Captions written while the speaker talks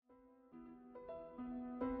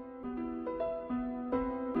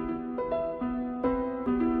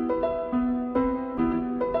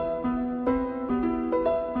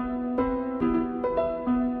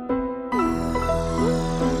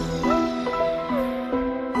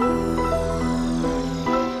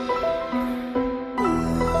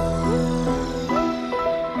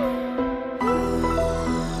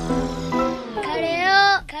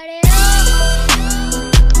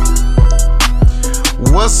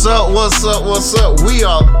What's up? What's up? What's up? We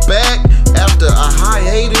are back after a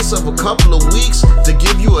hiatus of a couple of weeks to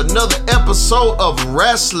give you another episode of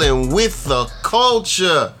Wrestling with the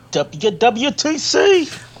Culture.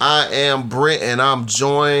 WWTC. I am Brent and I'm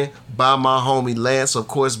joined by my homie Lance, of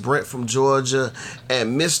course, Brent from Georgia,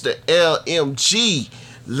 and Mr. LMG.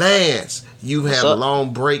 Lance, you had a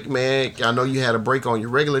long break, man. I know you had a break on your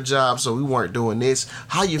regular job, so we weren't doing this.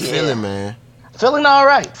 How you feeling, man? Feeling all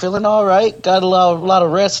right. Got a lot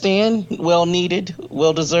of rest in. Well needed.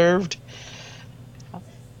 Well deserved.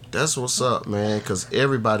 That's what's up, man, because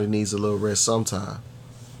everybody needs a little rest sometime.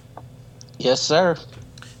 Yes, sir.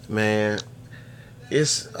 Man,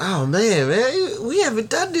 man, we haven't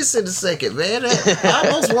done this in a second, man. I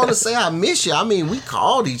almost want to say I miss you. I mean, we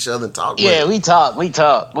called each other and talked. Yeah, we talk. We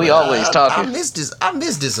always talk. I miss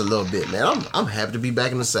this a little bit, man. I'm happy to be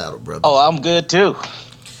back in the saddle, brother. Oh, I'm good too.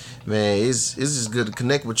 Man, it's just good to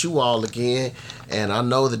connect with you all again. And I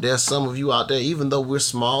know that there's some of you out there, even though we're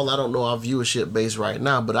small, I don't know our viewership base right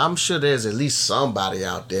now, but I'm sure there's at least somebody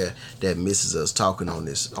out there that misses us talking on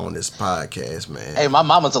this podcast, man. Hey, my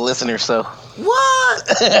mama's a listener, so. What?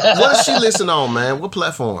 What does she listen on, man? What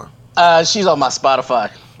platform? She's on my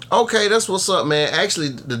Spotify. Okay, that's what's up, man. Actually,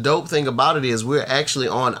 the dope thing about it is we're actually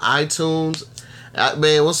on iTunes.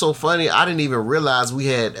 Man, what's so funny, I didn't even realize we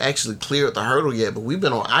had actually cleared the hurdle yet, but we've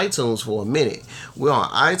been on iTunes for a minute. We're on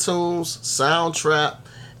iTunes, Soundtrap,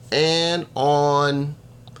 and on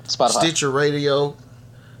Spotify. Stitcher Radio.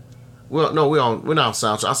 Well, no, we're not on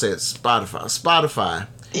Soundtrap. I said Spotify.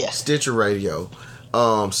 Yeah. Stitcher Radio.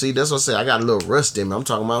 See, that's what I said. I got a little rust in me. I'm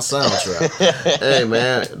talking about Soundtrap. Hey,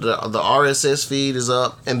 man, the RSS feed is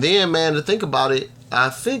up. And then, man, to think about it, I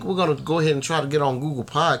think we're going to go ahead and try to get on Google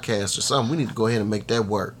Podcasts or something. We need to go ahead and make that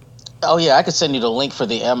work. Oh, yeah, I could send you the link for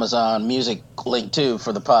the Amazon Music link, too,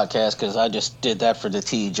 for the podcast, because I just did that for the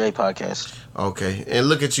TEJ podcast. Okay, and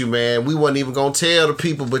look at you, man. We wasn't even going to tell the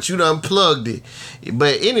people, but you done plugged it.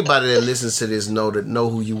 But anybody that listens to this know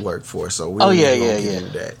who you work for, so we don't get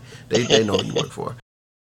into that. They know who you work for.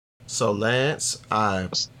 So, Lance, I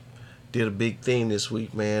did a big thing this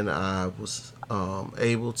week, man. I was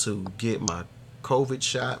able to get my COVID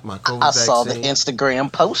shot, my COVID vaccine. I saw the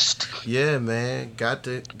Instagram post. Yeah, man. Got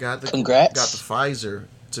the Congrats. Got the Pfizer,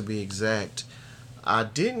 to be exact. I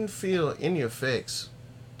didn't feel any effects,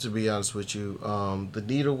 to be honest with you. The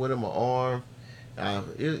needle went in my arm.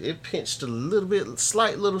 It pinched a little bit,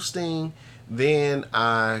 slight little sting. Then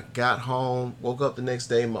I got home, woke up the next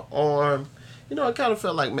day, my arm, I kind of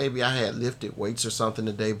felt like maybe I had lifted weights or something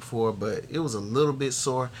the day before, but it was a little bit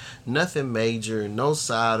sore. Nothing major, no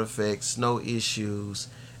side effects, no issues.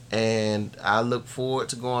 And I look forward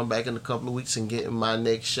to going back in a couple of weeks and getting my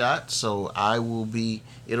next shot. So it'll be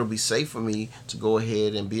safe for me to go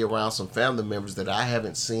ahead and be around some family members that I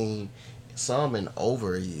haven't seen some in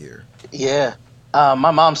over a year. Yeah.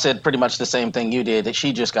 My mom said pretty much the same thing you did, that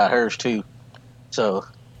she just got hers too. So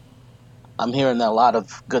I'm hearing a lot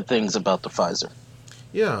of good things about the Pfizer.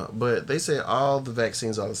 Yeah, but they say all the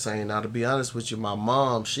vaccines are the same. Now, to be honest with you, my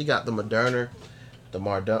mom, she got the Moderna,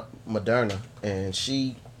 and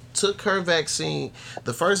she took her vaccine.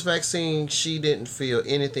 The first vaccine, she didn't feel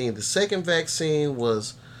anything. The second vaccine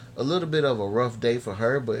was a little bit of a rough day for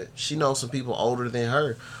her, but she knows some people older than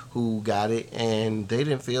her who got it, and they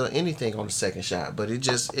didn't feel anything on the second shot. But it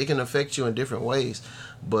can affect you in different ways.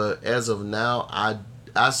 But as of now,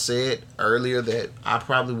 I said earlier that I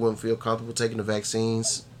probably wouldn't feel comfortable taking the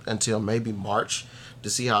vaccines until maybe March to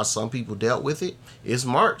see how some people dealt with it. It's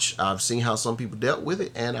March. I've seen how some people dealt with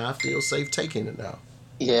it, and I feel safe taking it now.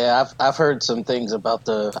 Yeah, I've heard some things about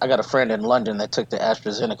I got a friend in London that took the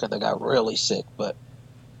AstraZeneca that got really sick, but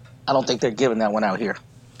I don't think they're giving that one out here.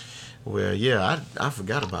 Well, yeah, I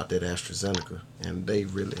forgot about that AstraZeneca, and they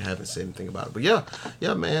really haven't said anything about it. But yeah,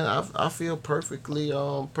 man, I feel perfectly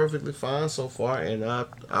fine so far, and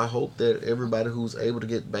I hope that everybody who's able to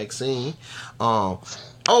get vaccine. By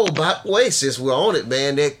the way, since we're on it,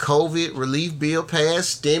 man, that COVID relief bill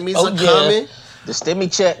passed, stimmies are coming. The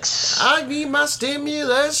stimmy checks. I need my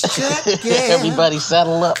stimulus check, yeah. Everybody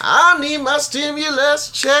saddle up. I need my stimulus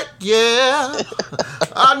check, yeah.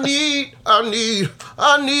 I need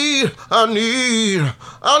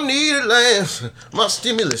it, Lance. My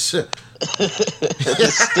stimulus. The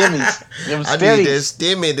stimmies. I need that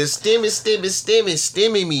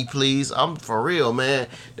stimmy me, please. I'm for real, man.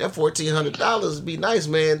 That $1,400 would be nice,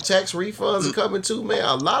 man. Tax refunds are coming too, man.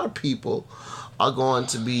 A lot of people are going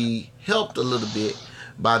to be helped a little bit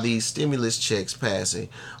by these stimulus checks passing.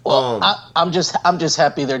 Well, I'm just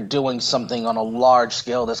happy they're doing something on a large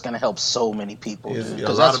scale that's going to help so many people, Is dude. a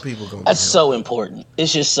Because lot of that's people gonna be that's so helped. important.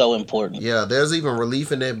 It's just so important. Yeah, there's even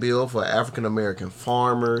relief in that bill for African American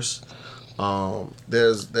farmers.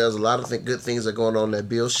 There's a lot of good things that are going on in that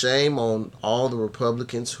bill. Shame on all the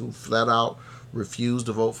Republicans who flat out refused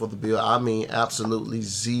to vote for the bill. I mean, absolutely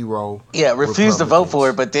zero Yeah, refuse to vote for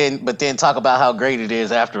it, Republicans. but then talk about how great it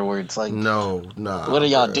is afterwards. Like, No, what nah, are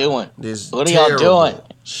y'all bruh. doing? This What are y'all doing? terrible.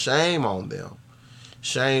 Shame on them.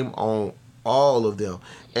 Shame on all of them.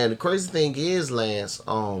 And the crazy thing is, Lance,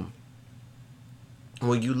 when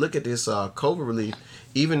you look at this COVID relief,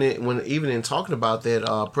 even in talking about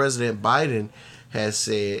that, President Biden has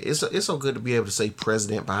said it's so good to be able to say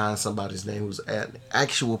president behind somebody's name who's an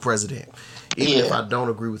actual president, even if Yeah, I don't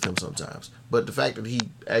agree with him sometimes. But the fact that he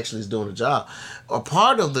actually is doing a job, a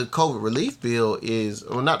part of the COVID relief bill is,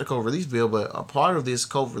 well, not the COVID relief bill, but a part of this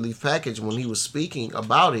COVID relief package. When he was speaking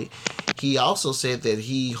about it, he also said that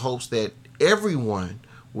he hopes that everyone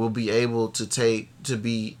will be able to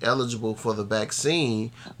be eligible for the vaccine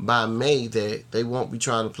by May, that they won't be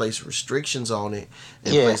trying to place restrictions on it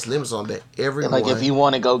and yeah. place limits on that Like if everyone. you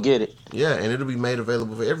want to go get it. Yeah, and it'll be made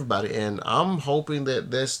available for everybody, and I'm hoping that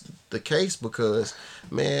that's the case because,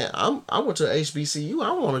 man, I went to HBCU.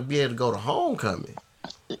 I want to be able to go to homecoming.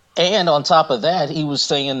 And on top of that, he was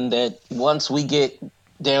saying that once we get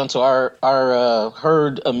down to our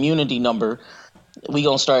herd immunity number, we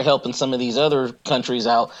gonna start helping some of these other countries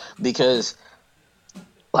out because,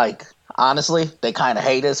 like, honestly, they kind of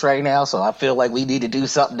hate us right now. So I feel like we need to do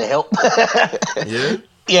something to help. Yeah,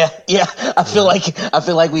 Yeah, yeah. yeah. I feel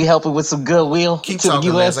like we helping with some goodwill Keep to the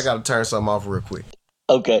talking, Lance. I U.S. got to turn something off real quick.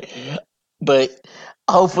 Okay, but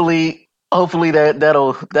hopefully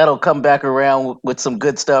that'll come back around with some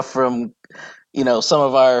good stuff from some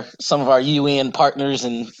of our UN partners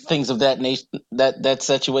and things of that nation, that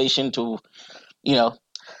situation to you know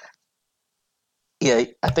yeah,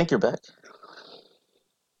 I think you're back.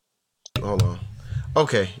 Hold on.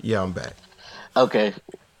 Okay, yeah, I'm back. Okay,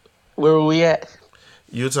 where were we at?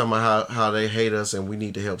 You're talking about how they hate us and we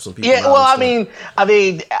need to help some people Yeah, out well, and I stuff. mean, I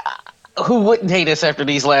mean, who wouldn't hate us after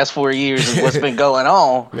these last 4 years of what's been going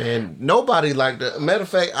on? Man, nobody liked that. Matter of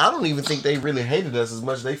fact, I don't even think they really hated us as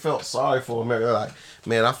much. They felt sorry for America. They're like,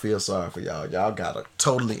 man, I feel sorry for y'all. Y'all got a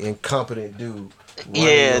totally incompetent dude running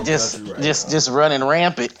Yeah, your just country right just now. just running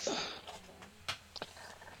rampant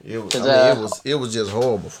It was, I because mean, it was just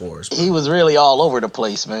horrible for us, bro. he was really all over the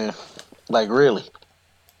place, man. Like really.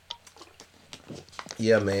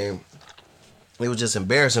 Yeah, man, it was just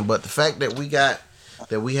embarrassing. But the fact that we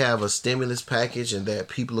have a stimulus package and that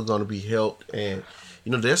people are going to be helped, and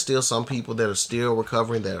there's still some people that are still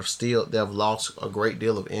recovering, that have lost a great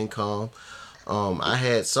deal of income. I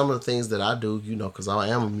had some of the things that I do, because I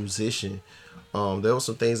am a musician. There were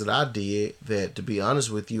some things that I did that, to be honest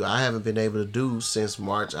with you, I haven't been able to do since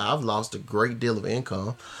March. I've lost a great deal of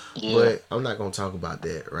income, Yeah. but I'm not gonna talk about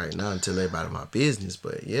that right now until everybody my business.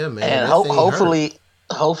 But yeah, man, And that thing hurt.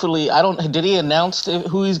 hopefully, I don't. Did he announce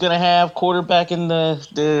who he's going to have quarterback in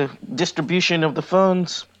the distribution of the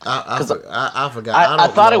funds? Because I forgot. I, I I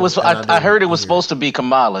don't thought it know, was. and I, I I didn't heard it was hear it. supposed to be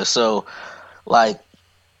Kamala. So, like,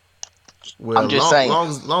 I'm Well, just long,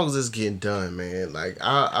 saying. long as it's getting done, man. Like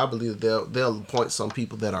I believe they'll appoint some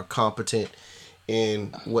people that are competent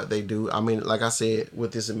in what they do. I mean, like I said,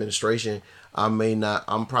 with this administration,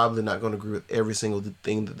 I'm probably not going to agree with every single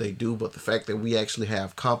thing that they do, but the fact that we actually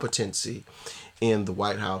have competency in the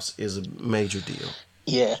White House is a major deal.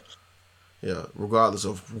 Yeah. Yeah, regardless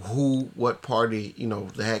of what party,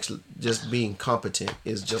 they actually just being competent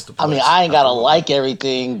is just a I mean, plus. I ain't gotta Absolutely. like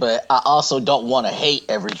everything, but I also don't want to hate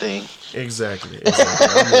everything. Exactly, exactly.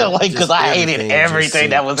 I mean, Like, because just I hated everything just everything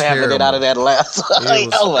that seemed was happening out of terrible. that last. It Like,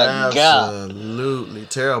 was oh my god. absolutely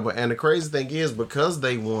terrible. And the crazy thing is, because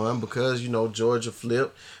they won, because Georgia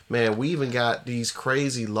flipped, man, we even got these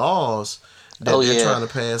crazy laws Oh that they're yeah. trying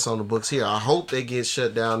to pass on the books here. I hope they get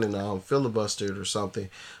shut down and filibustered or something.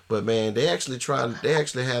 But man, they actually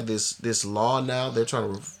have this law now. They're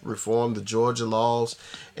trying to reform the Georgia laws,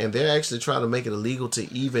 and they're actually trying to make it illegal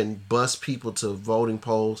to even bus people to voting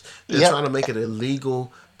polls. They're trying Yep. to make it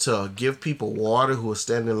illegal to give people water who are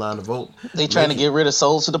standing in line to vote. They trying to Make it get rid of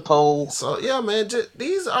souls to the poll. so yeah, man.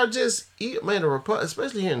 These are just man,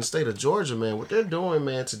 especially here in the state of Georgia, man. What they're doing,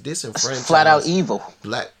 man, to It's flat out disenfranchise evil.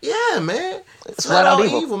 black. Yeah, man. It's Flat flat out out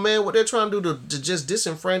evil. evil, man. What they're trying to do to just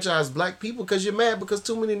disenfranchise black people because you're mad because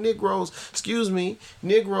too many Negroes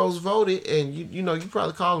voted, and you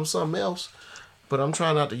probably call them something else. But I'm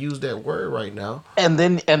trying not to use that word right now. And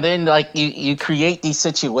then like you create these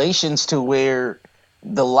situations to where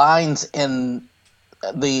the lines in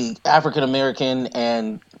the African American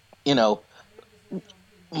and you know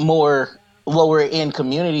more lower end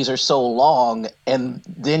communities are so long, and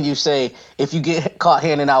then you say if you get caught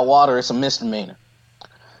handing out water, it's a misdemeanor.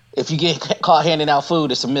 If you get caught handing out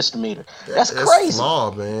food, it's a misdemeanor. That's That's crazy.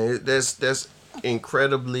 flawed, man. That's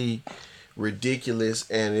incredibly ridiculous,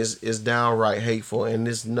 and it's downright hateful, and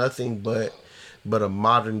it's nothing but a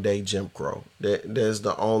modern day Jim Crow. That's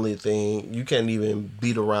the only thing you can't even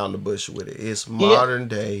beat around the bush with it. It's Yeah, modern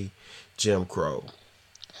day Jim Crow.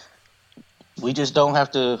 we just don't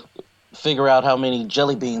have to figure out how many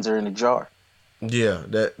jelly beans are in a jar. Yeah,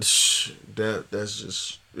 that's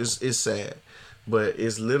just it's sad, but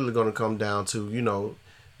it's literally going to come down to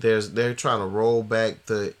they're trying to roll back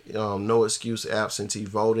the no excuse absentee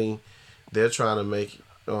voting. They're trying to make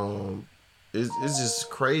it's just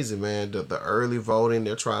crazy, man. The early voting,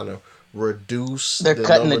 they're trying to reduce They're the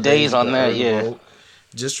cutting number the of days days you on can that. early Yeah, vote,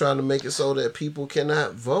 just trying to make it so that people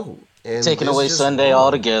cannot vote, and taking it's away just Sunday wrong.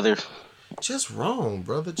 altogether. Just wrong,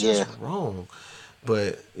 brother. Just Yeah, wrong.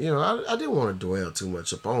 But I didn't want to dwell too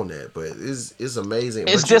much upon that. But it's amazing.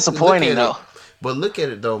 it's But you look disappointing at it. though. But look at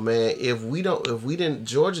it though, man. If we didn't,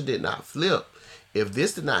 Georgia did not flip. If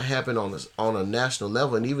this did not happen on a national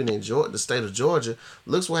level, and even in Georgia, the state of Georgia,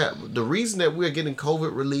 looks what happened. The reason that we're getting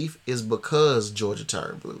COVID relief is because Georgia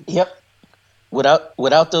turned blue. Yep.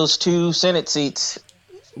 Without those two Senate seats,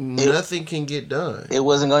 it Nothing can get done. it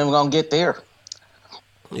wasn't even going to get there.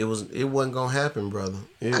 It wasn't gonna happen, brother.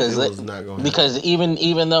 It because was not gonna happen. because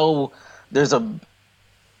even though there's a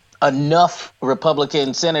enough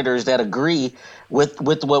Republican senators that agree with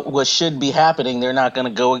what should be happening, they're not going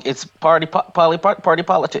to go. It's party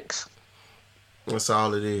politics. That's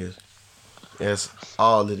all it is. That's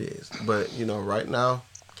all it is. But right now,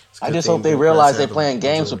 it's a I good just hope thing they Democrats realize they're have the playing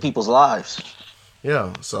games with majority. people's lives.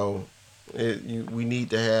 Yeah. So we need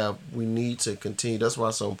to continue. That's why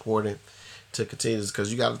it's so important to continue this,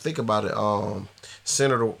 because you got to think about it.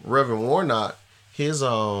 Senator Reverend Warnock, his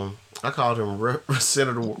I called him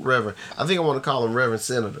Senator Reverend. I think I want to call him Reverend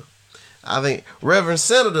Senator. I think Reverend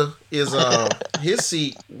Senator is his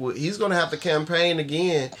seat. He's going to have to campaign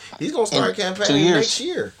again. He's going to In start 2 years. campaigning next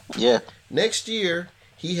year. Yeah. Next year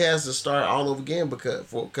he has to start all over again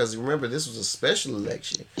because remember, this was a special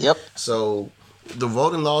election. Yep. So the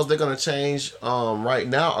voting laws they're going to change right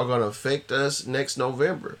now are going to affect us next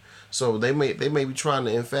November. So they may be trying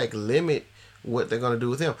to in fact limit what they're gonna do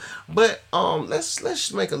with him. But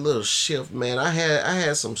let's make a little shift, man. I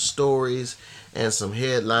had some stories and some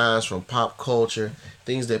headlines from pop culture,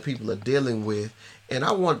 things that people are dealing with, and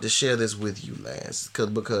I wanted to share this with you, Lance,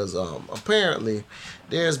 because apparently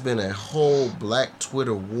there's been a whole Black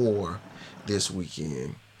Twitter war this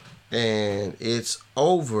weekend, and it's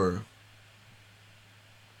over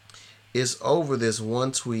this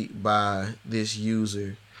one tweet by this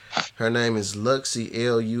user. Her name is Luxey,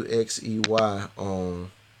 Luxey,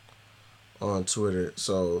 on Twitter.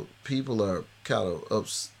 So people are kind of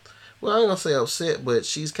ups. Well, I ain't gonna say upset, but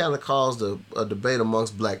she's kind of caused a debate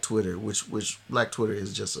amongst Black Twitter, which Black Twitter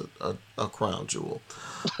is just a crown jewel.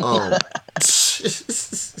 Um,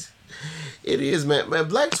 it is, man. Man,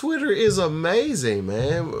 Black Twitter is amazing,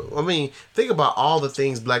 man. I mean, think about all the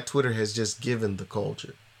things Black Twitter has just given the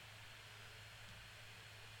culture.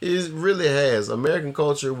 It really has. American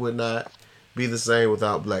culture would not be the same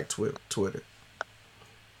without Black Twitter.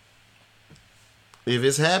 If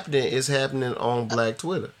it's happening on Black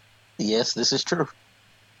Twitter. Yes, this is true.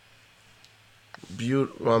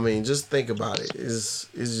 Beautiful. I mean, just think about it. It's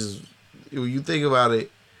just when you think about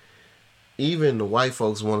it, even the white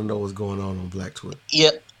folks want to know what's going on Black Twitter.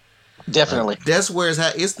 Yep. Definitely. That's where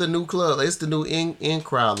it's the new club. It's the new in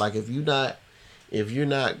crowd. Like if you're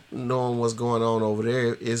not knowing what's going on over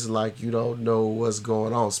there, it's like you don't know what's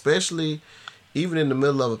going on. Especially even in the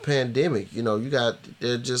middle of a pandemic,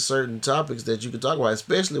 there's just certain topics that you can talk about,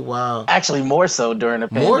 especially while Actually, more so during the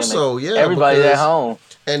more pandemic. so, yeah, Everybody's at because home.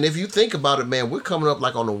 and if you think about it, man, we're coming up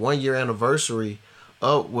like on the 1 year anniversary.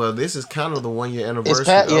 Oh well, this is kind of the 1 year It's anniversary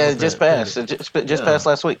past. of Yeah, the it just passed. It just Yeah, passed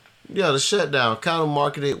last week. yeah, the shutdown kind of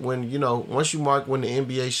marketed when once you mark when the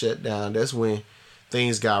NBA shut down, that's when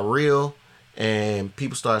things got real, and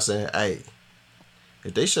people start saying, "Hey,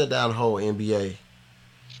 if they shut down the whole NBA,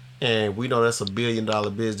 and we know that's $1 billion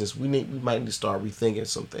business, we might need to start rethinking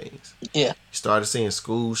some things." Yeah. You started seeing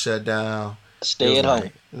schools shut down. It Stay was at home.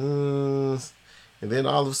 like, and then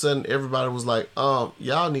all of a sudden everybody was like,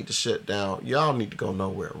 y'all need to shut down. Y'all need to go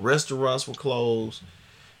nowhere. Restaurants were closed.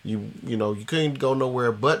 You couldn't go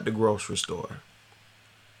nowhere but the grocery store.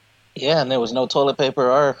 Yeah, and there was no toilet paper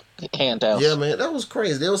or hand Yeah, towels. man, that was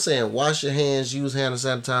crazy. They were saying wash your hands, use hand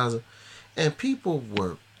sanitizer, and people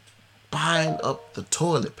were buying up the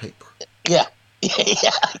toilet paper Yeah.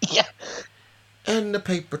 Yeah. Yeah. and the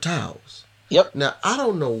paper towels. Yep. Now, I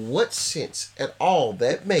don't know what sense at all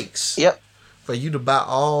that makes Yep. for you to buy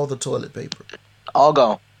all the toilet paper. All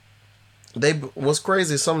gone. What's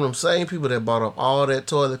crazy is some of them same people that bought up all that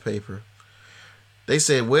toilet paper, they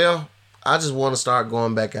said, well, I just want to start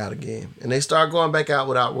going back out again. And they start going back out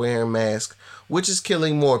without wearing masks, which is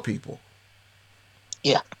killing more people.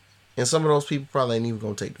 Yeah. And some of those people probably ain't even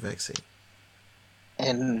going to take the vaccine.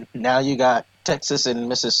 And now you got Texas and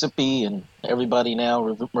Mississippi and everybody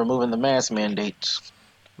now removing the mask mandates.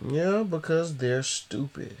 Yeah, because they're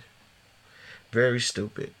stupid. Very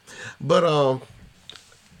stupid. But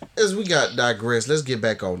as we got digressed, let's get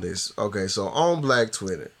back on this. Okay, so on Black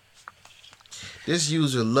Twitter, this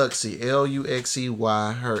user Luxy,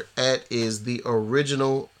 Luxey, her @ is the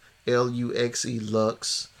original Luxe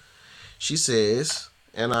Lux. She says,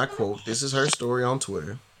 and I quote, this is her story on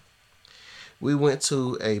Twitter. We went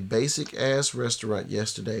to a basic ass restaurant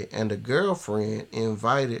yesterday and a girlfriend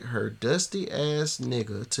invited her dusty ass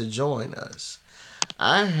nigga to join us.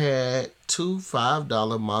 I had 2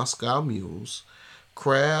 $5 Moscow mules,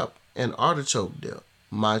 crab, and artichoke dip.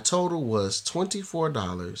 My total was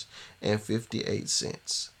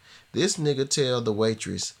 $24.58. This nigga tell the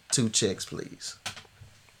waitress 2 checks, please.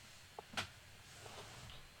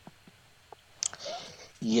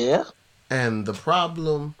 Yeah. And the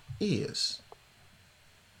problem is,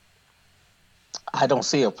 I don't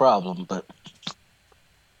see a problem, but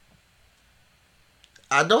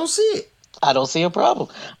I don't see it. I don't see a problem.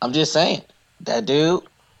 I'm just saying, that dude,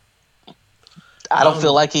 I don't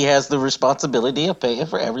feel like he has the responsibility of paying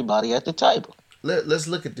for everybody at the table. Let's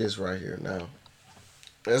look at this right here now.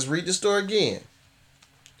 Let's read the story again.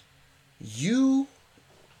 You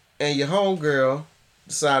and your homegirl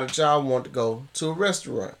decided y'all want to go to a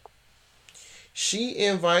restaurant. She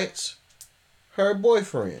invites her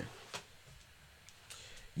boyfriend.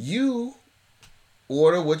 You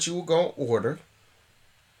order what you were going to order.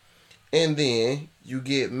 And then you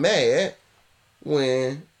get mad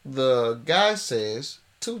when the guy says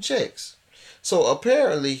 2 checks. So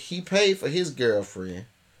apparently he paid for his girlfriend,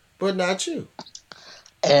 but not you.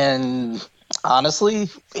 And honestly,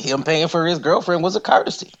 him paying for his girlfriend was a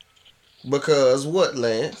courtesy. Because what,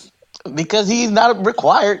 Lance? Because he's not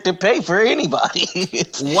required to pay for anybody.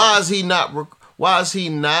 Why is he not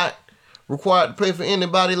required to pay for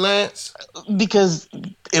anybody, Lance? Because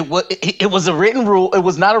it was a written rule. It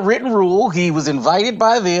was not a written rule. He was invited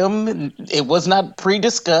by them. It was not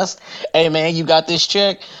pre-discussed. Hey man, you got this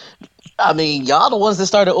check. I mean, y'all the ones that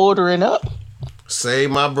started ordering up.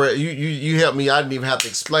 Save my breath. You helped me. I didn't even have to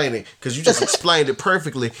explain it because you just explained it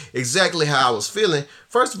perfectly, exactly how I was feeling.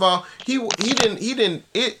 First of all, he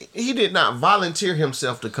did not volunteer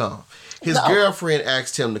himself to come. His girlfriend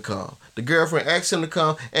asked him to come. The girlfriend asked him to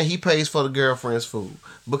come, and he pays for the girlfriend's food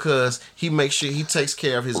because he makes sure he takes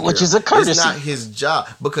care of his girl. Which is a courtesy. It's not his job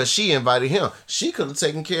because she invited him. She could have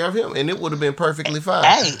taken care of him, and it would have been perfectly fine.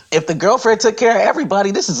 Hey, if the girlfriend took care of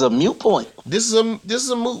everybody, this is a moot point. This is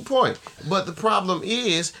a moot point. But the problem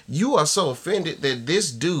is, you are so offended that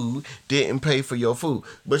this dude didn't pay for your food.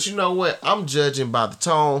 But you know what? I'm judging by the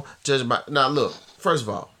tone. Now look. First of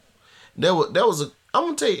all, I'm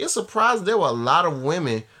gonna tell you, it's surprising there were a lot of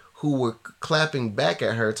women who were clapping back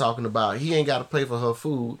at her, talking about he ain't got to pay for her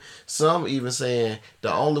food. Some even saying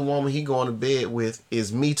the only woman he going to bed with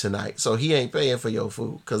is me tonight, so he ain't paying for your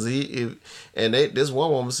food. This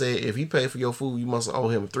one woman said if he paid for your food, you must owe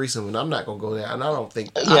him a threesome, and I'm not gonna go there. And I don't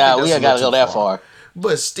think. Yeah, we ain't got to go that far.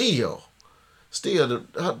 But still,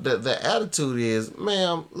 the attitude is,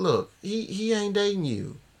 ma'am, look, he ain't dating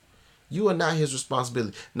you. You are not his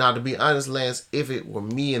responsibility. Now, to be honest, Lance, if it were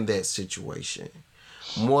me in that situation,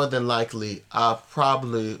 more than likely, I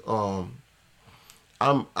probably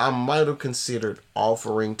I might have considered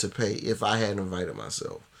offering to pay if I hadn't invited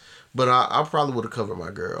myself, but I probably would have covered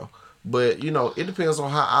my girl. But it depends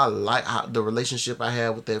on how the relationship I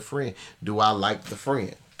have with that friend. Do I like the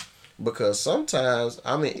friend? Because sometimes,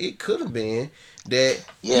 it could have been that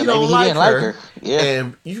you don't like her. Yeah,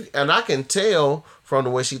 and I can tell from the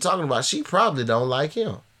way she's talking about, she probably don't like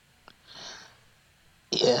him.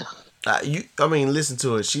 Yeah. Listen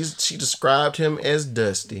to it. She described him as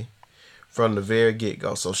dusty from the very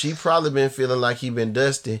get-go. So she probably been feeling like he been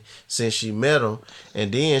dusty since she met him.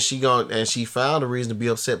 And then she found a reason to be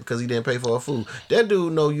upset because he didn't pay for her food. That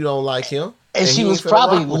dude know you don't like him. And she was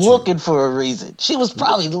probably looking for a reason. She was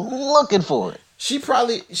probably looking for it. She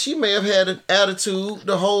may have had an attitude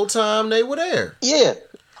the whole time they were there. Yeah.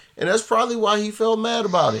 And that's probably why he felt mad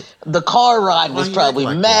about it. The car ride Why was he acting probably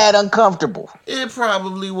like mad that? uncomfortable. It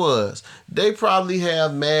probably was. They probably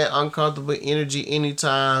have mad uncomfortable energy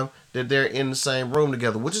anytime that they're in the same room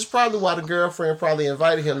together, which is probably why the girlfriend probably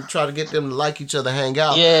invited him to try to get them to like each other, hang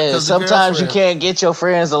out. Yeah, Because the sometimes you girlfriend, can't get your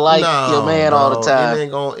friends to like your no, man all the no, time.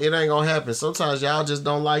 it ain't gonna happen. Sometimes y'all just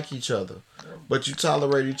don't like each other, but you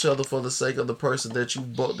tolerate each other for the sake of the person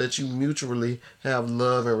that you mutually have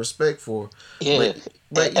love and respect for. Yeah. But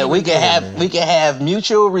but And even then, man, we can have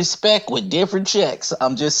mutual respect with different checks.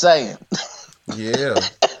 I'm just saying. yeah,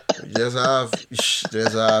 that's how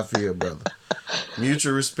I feel, brother.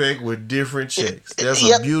 Mutual respect with different checks. That's a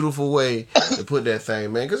Yep. beautiful way to put that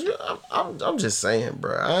thing, man. Because I'm just saying,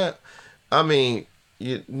 bro. I mean,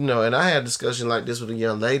 you know, and I had a discussion like this with a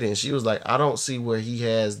young lady, and she was like, I don't see where he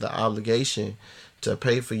has the obligation to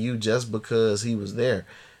pay for you just because he was there.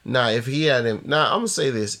 Now, if he had, now I'm gonna say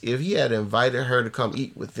this: if he had invited her to come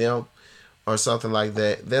eat with them or something like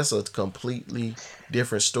that, that's a completely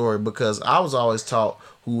different story. Because I was always taught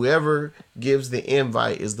whoever gives the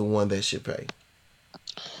invite is the one that should pay.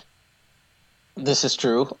 This is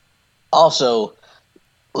true. Also,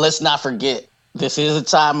 let's not forget this is a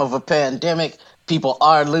time of a pandemic. People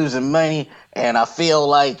are losing money, and I feel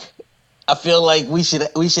like we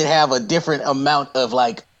should have a different amount of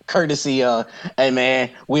like courtesy. Hey man,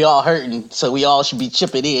 we all hurting, so we all should be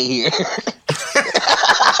chipping in here.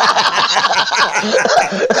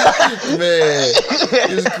 Man,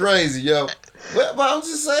 it's crazy, yo. But I'm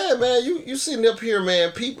just saying, man, you sitting up here,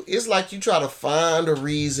 man. People, it's like you try to find a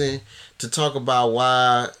reason to talk about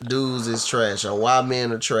why dudes is trash or why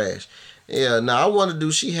men are trash. Yeah, now I wonder,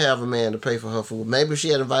 do she have a man to pay for her food? Maybe if she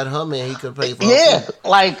had invited her man, he could pay for her Yeah, food.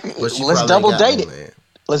 like But she let's probably ain't double got no date it. man.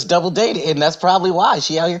 Let's double date it, and that's probably why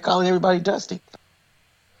she out here calling everybody Dusty.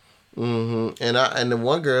 And the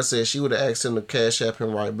one girl said she would have asked him to cash app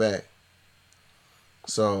him right back.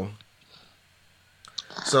 So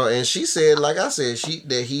and she said, like I said,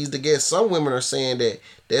 that he's the guest. Some women are saying that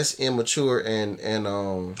that's immature and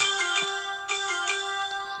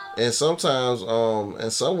sometimes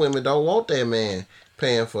and some women don't want that man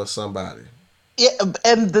paying for somebody. Yeah,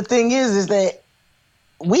 and the thing is that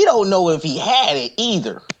we don't know if he had it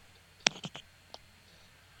either.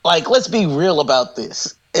 Like, let's be real about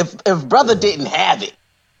this. If brother Yeah, didn't have it,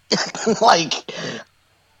 like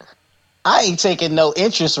I ain't taking no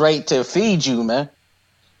interest rate to feed you, man.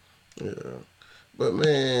 yeah. But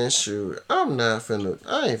man, shoot, I ain't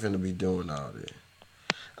finna be doing all this.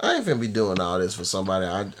 I ain't finna be doing all this for somebody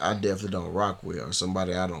I definitely don't rock with or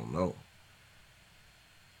somebody I don't know.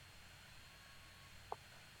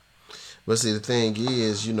 But see, the thing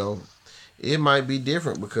is, you know, it might be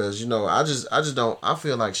different because you know I just don't. I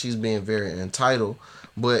feel like she's being very entitled.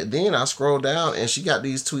 But then I scroll down and she got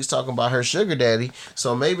these tweets talking about her sugar daddy.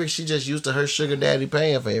 So maybe she just used to her sugar daddy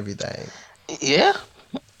paying for everything. Yeah,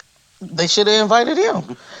 they should have invited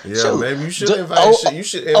him. Yeah, Shoot, maybe you should D- invite. oh, You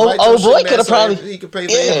should invite your old sugar boy could daddy have so probably, he could pay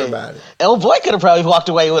for yeah, everybody. old boy could have probably walked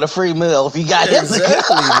away with a free meal if he got him.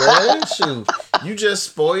 Exactly, man. Shoot, you just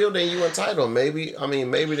spoiled and you entitled. Maybe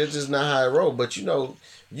maybe that's just not how it roll. But you know,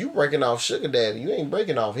 you breaking off sugar daddy. You ain't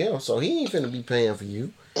breaking off him, so he ain't finna be paying for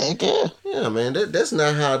you. Heck yeah. Yeah, man, that's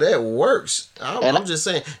not how that works. And I'm just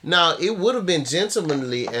saying. Now, it would have been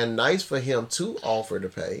gentlemanly and nice for him to offer to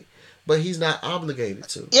pay, but he's not obligated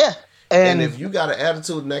to. yeah, And and if you got an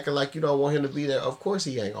attitude and acting like you don't want him to be there, of course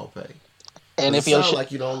he ain't gonna pay. and Because it if your sounds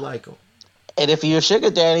like you don't like him. and if your sugar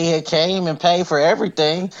daddy had came and paid for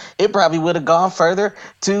everything, it probably would have gone further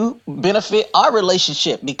to benefit our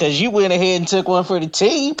relationship because you went ahead and took one for the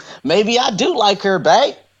team. Maybe I do like her,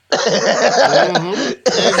 babe.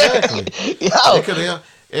 Exactly. Yo, It could have.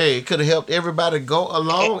 Hey, it could have helped everybody go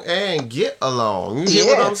along and get along. You hear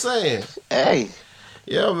what yeah. I'm saying? Hey,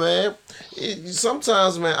 Yeah, man.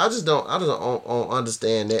 Sometimes, man, I just don't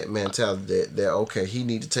understand that mentality that okay, he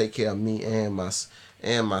need to take care of me and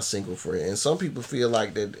my single friend. And some people feel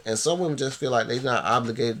like that, and some women just feel like they're not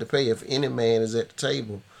obligated to pay if any man is at the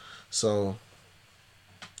table. So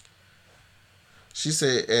she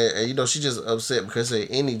said, and you know, she just upset because say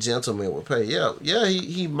any gentleman would pay. Yeah,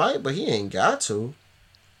 he might, but he ain't got to.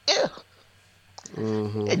 yeah.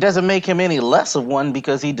 Hmm. It doesn't make him any less of one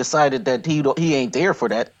because he decided that he ain't there for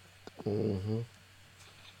that. Hmm.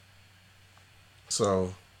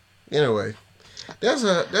 So anyway, that's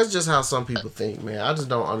just how some people think, man. I just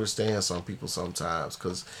don't understand some people sometimes,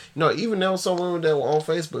 because you know, even there was some women that were on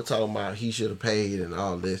Facebook talking about he should have paid and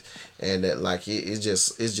all this, and that like it's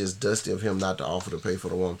just dusty of him not to offer to pay for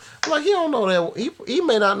the woman. Like, he don't know that he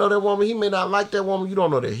may not know that woman, he may not like that woman. You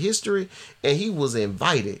don't know their history, and he was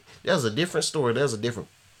invited. There's a different story. There's a different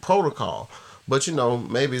protocol. But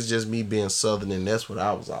maybe it's just me being Southern, and that's what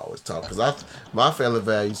I was always taught. Because my family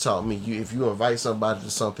values taught me, if you invite somebody to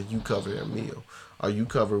something, you cover their meal or you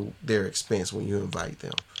cover their expense when you invite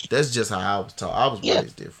them. That's just how I was taught. I was Yeah,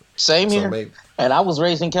 raised different. same So here. maybe And I was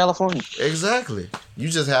raised in California. exactly. You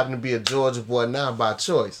just happen to be a Georgia boy now by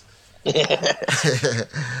choice.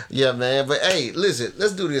 Yeah, man. But hey, listen,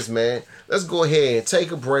 let's do this, man. Let's go ahead and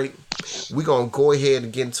take a break. We're gonna go ahead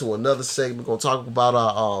and get into another segment. We're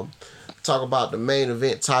gonna talk about the main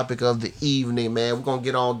event topic of the evening, man. We're gonna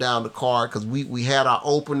get on down the card because we had our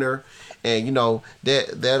opener, and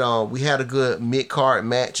that we had a good mid card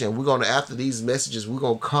match, and we're gonna, after these messages, we're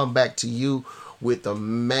gonna come back to you with the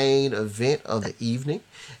main event of the evening,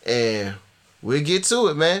 and we'll get to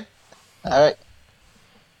it, man. All right.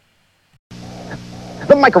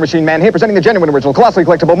 The Micro Machine Man here, presenting the genuine, original, colossally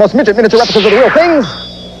collectible, most midget miniature replicas of the real things.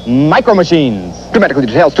 Micro Machines. Dramatically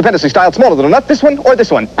detailed, stupendously styled, smaller than a nut, this one or this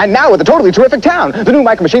one. And now with a totally terrific town, the new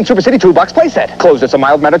Micro Machine Super City Toolbox playset. Closed, it's a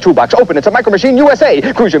mild mannered toolbox. Open, it's a Micro Machine USA.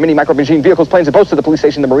 Cruise your mini Micro Machine vehicles, planes, and boats to the police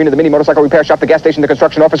station, the marina, the mini motorcycle repair shop, the gas station, the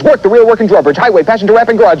construction office, work, the real working drawbridge, highway, passenger ramp,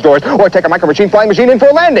 and garage doors. Or take a Micro Machine flying machine in for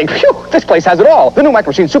a landing. Phew, this place has it all. The new Micro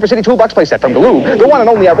Machine Super City Toolbox playset from Galoob. The one and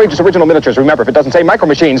only outrageous original miniatures. Remember, if it doesn't say Micro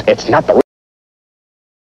Machines, it's not the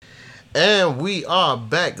And we are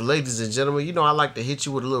back, ladies and gentlemen. I like to hit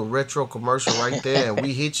you with a little retro commercial right there, and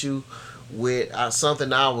we hit you with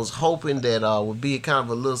something I was hoping that would be kind of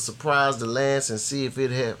a little surprise to Lance and see if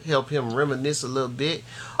it help him reminisce a little bit.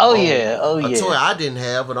 Oh yeah, oh A yeah. toy I didn't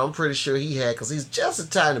have, but I'm pretty sure he had because he's just a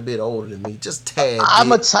tiny bit older than me, just tad.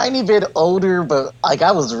 I'm a bit. tiny bit older, but like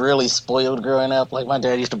I was really spoiled growing up. Like my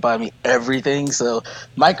dad used to buy me everything. So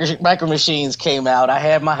micro machines came out. I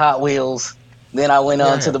had my Hot Wheels. Then I went Yeah,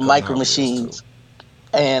 I on to had the a couple micro Hot Wheels, too. machines,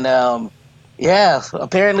 and yeah,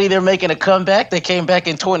 apparently they're making a comeback. They came back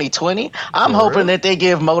in 2020. I'm For hoping real? that they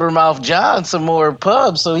give Motormouth John some more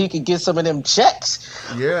pubs so he could get some of them checks.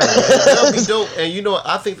 Yeah, man, that'll be dope. And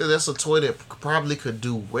I think that's a toy that probably could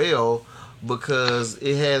do well because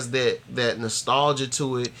it has that nostalgia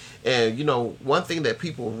to it. And one thing that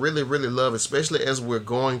people really really love, especially as we're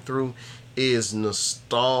going through, is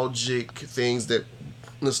nostalgic things that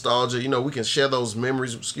nostalgia. We can share those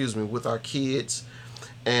memories. Excuse me, with our kids,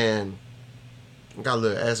 and I got a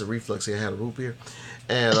little acid reflux here. I had a root beer,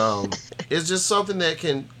 and it's just something that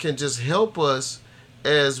can just help us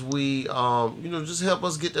as we just help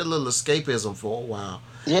us get that little escapism for a while.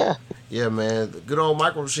 Yeah, Yeah, man, the good old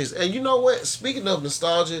micro machines. And you know what? Speaking of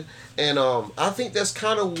nostalgia, and I think that's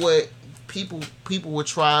kind of what people were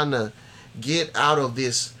trying to get out of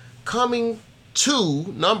this coming to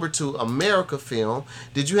number two America film.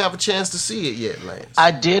 Did you have a chance to see it yet, Lance?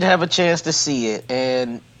 I did have a chance to see it,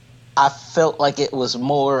 and I felt like it was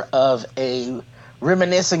more of a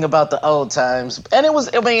reminiscing about the old times. And it was,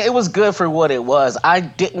 I mean, it was good for what it was. I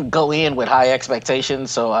didn't go in with high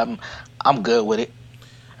expectations, so I'm good with it.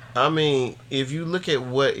 I mean, if you look at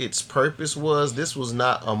what its purpose was, this was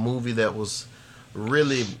not a movie that was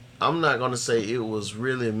really. I'm not gonna say it was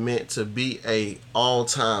really meant to be a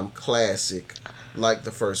all-time classic like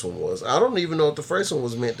the first one was. I don't even know if the first one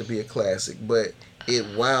was meant to be a classic, but it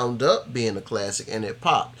wound up being a classic and it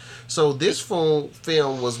popped. So this film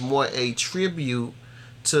was more a tribute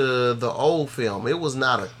to the old film. It wasn't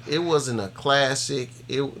a classic.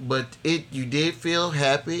 But you did feel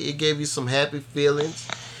happy. It gave you some happy feelings.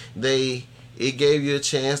 It gave you a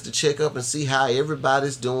chance to check up and see how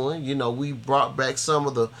everybody's doing. We brought back some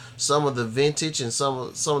of the vintage and some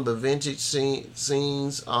of the vintage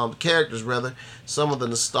scenes, characters rather, some of the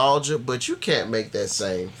nostalgia. But you can't make that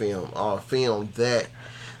same film or film that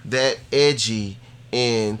edgy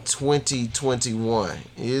in 2021.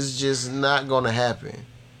 It's just not gonna happen.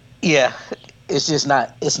 Yeah, it's just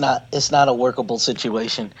not. It's not a workable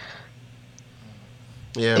situation.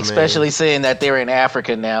 Yeah, man. Especially saying that they're in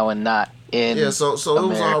Africa now and not Yeah, in so it was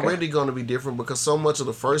America. already going to be different because so much of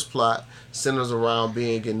the first plot centers around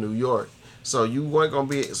being in New York. So you weren't going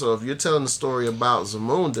to be. So if you're telling the story about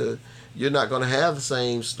Zamunda, you're not going to have the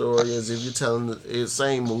same story as if you're telling the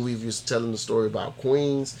same movie. If you're telling the story about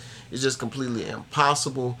Queens, it's just completely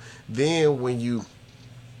impossible. Then when you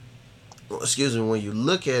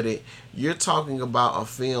look at it, you're talking about a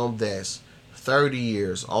film that's 30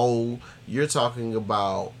 years old. You're talking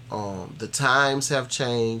about the times have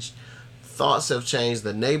changed, thoughts have changed,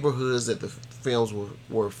 the neighborhoods that the films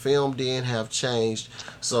were filmed in have changed.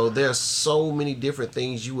 So there's so many different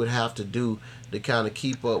things you would have to do to kind of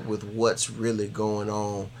keep up with what's really going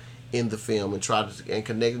on in the film and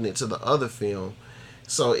connecting it to the other film.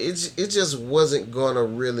 So it just wasn't gonna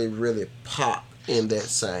really really pop in that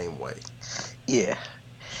same way. Yeah,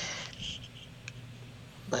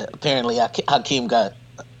 Apparently, Hakeem got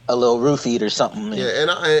a little roofied or something.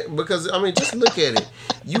 Yeah, because I mean, just look at it.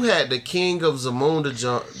 You had the king of Zamunda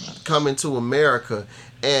coming to America,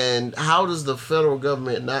 and how does the federal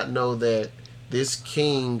government not know that this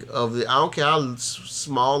king of I don't care how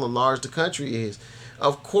small or large the country is.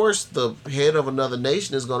 Of course, the head of another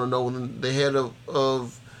nation is going to know the head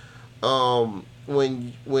of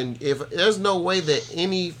when if there's no way that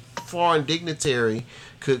any foreign dignitary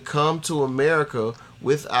could come to America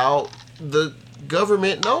without the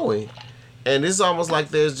government knowing. And it's almost like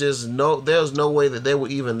there's no way that they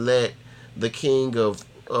would even let the king of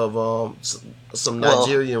some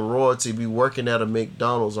Nigerian royalty be working at a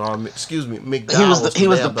McDonald's or McDonald's. He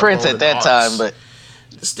was the prince at that time, but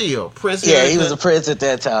still Prince Harry. Yeah, he was a prince at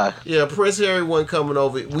that time. Yeah, Prince Harry wasn't coming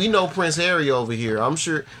over. We know Prince Harry over here. I'm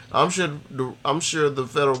sure the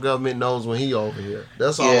federal government knows when he over here.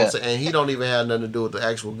 That's all I'm saying. And he don't even have nothing to do with the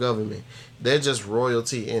actual government. They're just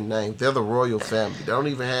royalty in name. They're the royal family. They don't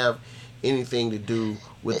even have anything to do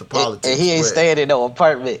with the politics. And he ain't staying in no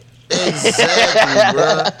apartment. Exactly,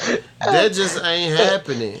 bro. That just ain't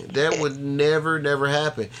happening. That would never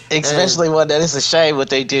happen. Especially when that is a shame what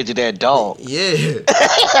they did to that dog. Yeah.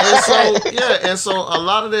 And so a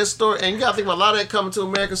lot of that story, and you gotta think about a lot of that Coming to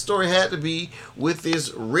America story had to be with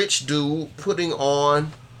this rich dude putting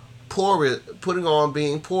on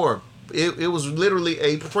being poor. It was literally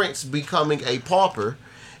a prince becoming a pauper,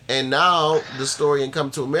 and now the story in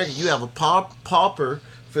Coming to America, you have a pauper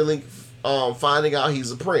finding out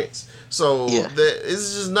he's a prince. So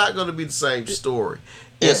it's just not going to be the same story.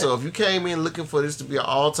 And so if you came in looking for this to be an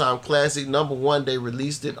all-time classic, number one, they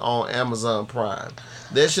released it on Amazon Prime.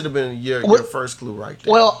 That should have been your first clue right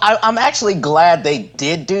there. Well, I'm actually glad they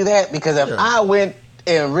did do that, because if I went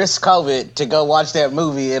and risked COVID to go watch that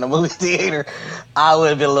movie in a movie theater, I would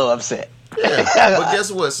have been a little upset. Yeah, but guess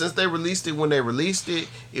what? Since they released it when they released it,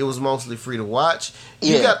 it was mostly free to watch.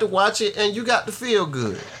 You got to watch it and you got to feel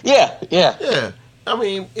good. Yeah. I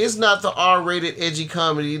mean, it's not the R-rated edgy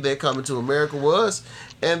comedy that Coming to America was,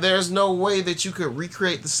 and there's no way that you could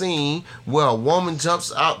recreate the scene where a woman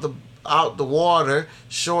jumps out the water,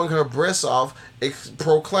 showing her breasts off,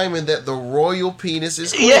 proclaiming that the royal penis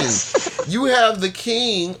is clean. Yes. You have the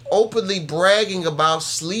king openly bragging about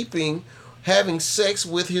having sex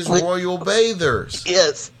with his royal bathers.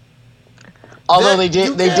 Yes. Although they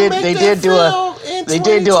did do an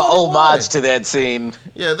homage to that scene.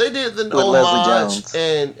 Yeah, they did the homage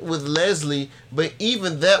and with Leslie, but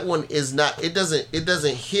even that one is not. It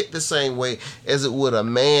doesn't hit the same way as it would a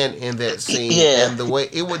man in that scene. Yeah. And the way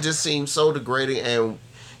it would just seem so degrading, and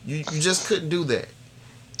you just couldn't do that.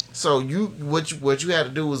 So what you had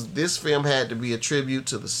to do was, this film had to be a tribute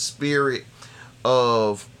to the spirit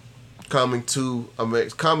of coming to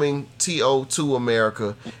America,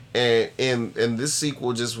 and this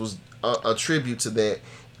sequel just was a tribute to that.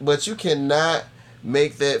 But you cannot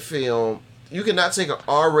make that film. You cannot take an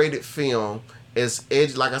R-rated film as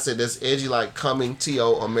edgy, like I said, that's edgy like Coming to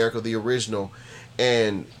America, the original,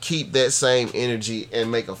 and keep that same energy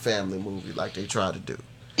and make a family movie like they tried to do.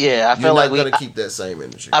 Yeah, You're not going to keep that same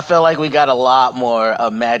energy. I feel like we got a lot more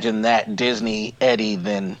Imagine That Disney Eddie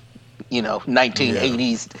than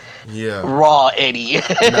 1980s raw Eddie.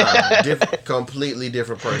 Completely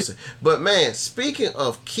different person. But man, speaking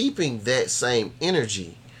of keeping that same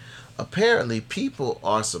energy, apparently people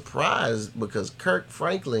are surprised because Kirk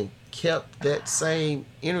Franklin kept that same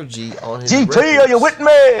energy on his GP, records. are you with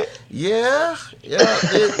me? Yeah.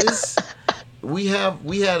 We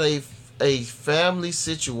had a family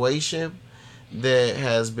situation that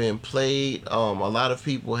has been played. A lot of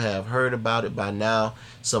people have heard about it by now.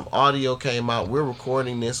 Some audio came out. We're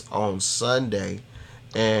recording this on Sunday,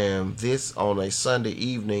 and this on a Sunday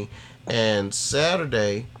evening. And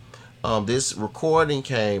Saturday, this recording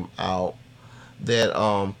came out that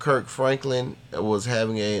Kirk Franklin was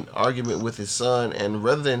having an argument with his son. And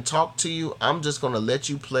rather than talk to you, I'm just going to let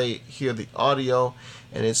you hear the audio,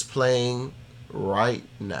 and it's playing right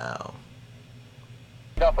now.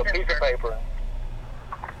 Up a piece of paper.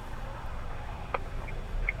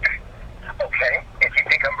 Okay, if you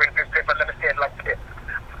think I'm reading this paper, let me say it like this.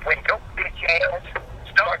 When your bitch ass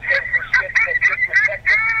starts getting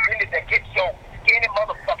disrespected, you need to get your skinny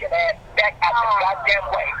motherfucking ass back out the goddamn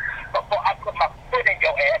way before I put my foot in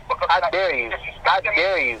your ass. Because I dare you. I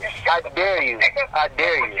dare you. I dare you. I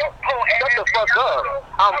dare you. Shut the fuck up.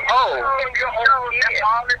 I'm old. What's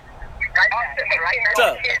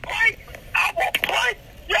up? I will punch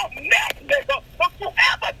your neck, nigga. Don't you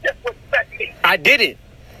ever disrespect me. I did it.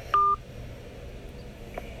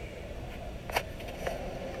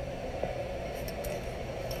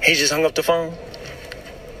 He just hung up the phone?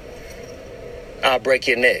 I'll break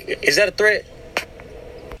your neck. Is that a threat?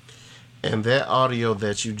 And that audio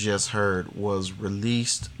that you just heard was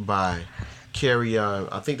released by Kerrion,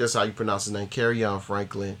 I think that's how you pronounce his name, Kerrion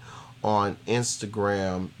Franklin, on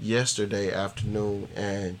Instagram yesterday afternoon.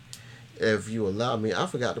 And if you allow me, I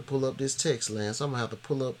forgot to pull up this text, Lance. I'm gonna have to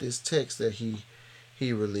pull up this text that he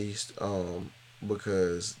released,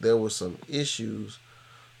 because there were some issues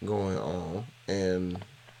going on, and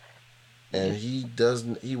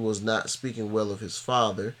he was not speaking well of his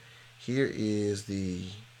father. Here's the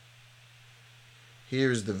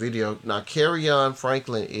video. Now, Kerrion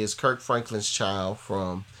Franklin is Kirk Franklin's child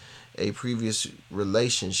from a previous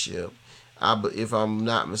relationship. If I'm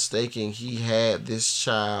not mistaken, he had this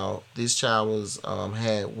child. This child was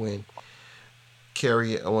had when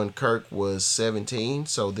Kirk was 17.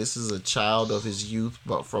 So this is a child of his youth,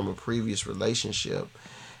 but from a previous relationship.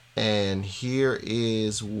 And here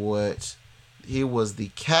was the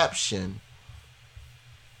caption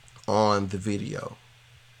on the video.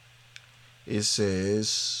 It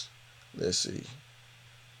says, let's see.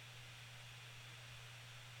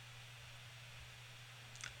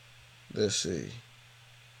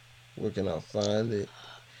 Where can I find it?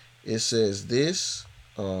 It says this.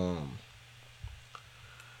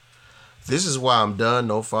 This is why I'm done.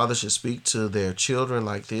 No father should speak to their children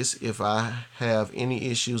like this. If I have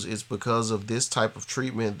any issues, it's because of this type of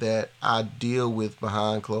treatment that I deal with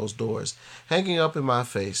behind closed doors. Hanging up in my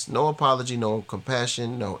face. No apology, no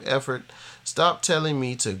compassion, no effort. Stop telling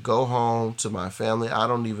me to go home to my family. I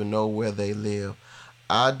don't even know where they live.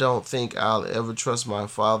 I don't think I'll ever trust my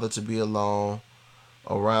father to be alone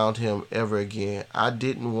around him ever again. I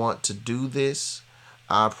didn't want to do this.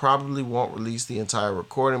 I probably won't release the entire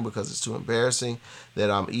recording because it's too embarrassing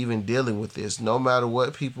that I'm even dealing with this. No matter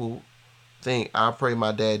what people think, I pray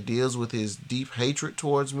my dad deals with his deep hatred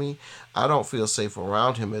towards me. I don't feel safe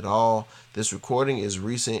around him at all. This recording is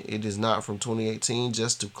recent. It is not from 2018.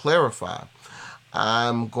 Just to clarify,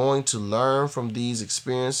 I'm going to learn from these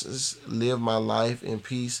experiences, live my life in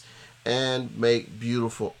peace, and make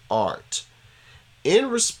beautiful art. In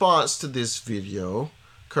response to this video,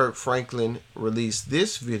 Kirk Franklin released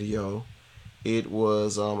this video. It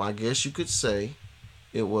was, I guess you could say,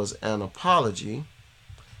 it was an apology.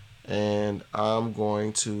 And I'm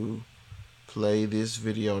going to play this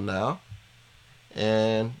video now.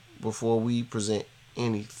 And before we present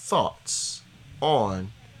any thoughts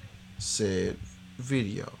on said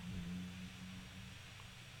video.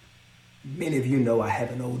 Many of you know I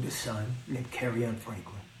have an older son named Kerrion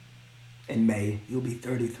Franklin. In May, he'll be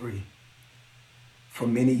 33. For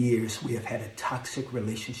many years, we have had a toxic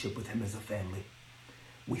relationship with him as a family.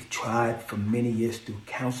 We've tried for many years through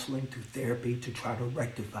counseling, through therapy, to try to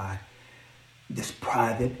rectify this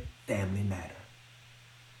private family matter.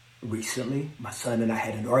 Recently, my son and I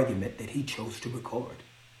had an argument that he chose to record.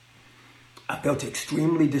 I felt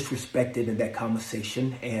extremely disrespected in that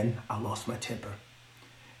conversation, and I lost my temper.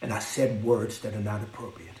 And I said words that are not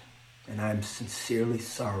appropriate. And I'm sincerely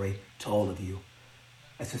sorry to all of you.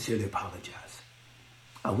 I sincerely apologize.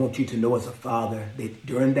 I want you to know as a father that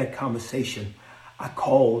during that conversation, I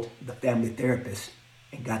called the family therapist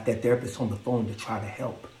and got that therapist on the phone to try to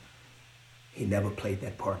help. He never played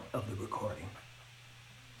that part of the recording.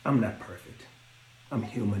 I'm not perfect. I'm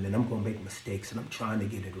human and I'm going to make mistakes and I'm trying to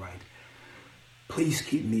get it right. Please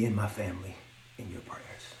keep me and my family in your prayers.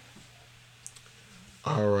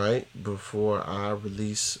 All right, before I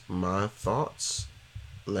release my thoughts,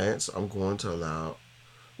 Lance, I'm going to allow...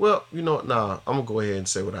 Well, you know what? Nah, I'm going to go ahead and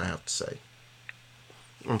say what I have to say.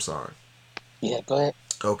 I'm sorry. Yeah, go ahead.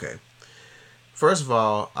 Okay. First of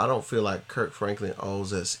all, I don't feel like Kirk Franklin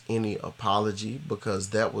owes us any apology because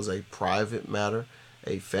that was a private matter,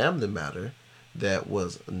 a family matter that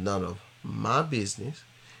was none of my business.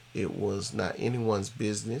 It was not anyone's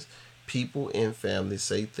business. People in families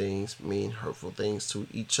say things, mean hurtful things to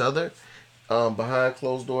each other behind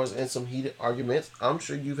closed doors and some heated arguments. I'm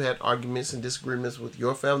sure you've had arguments and disagreements with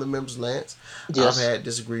your family members, Lance. Yes. I've had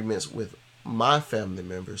disagreements with my family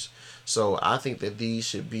members. So I think that these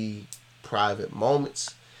should be private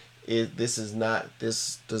moments. This was not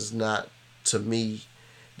something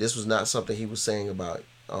he was saying about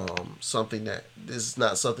this is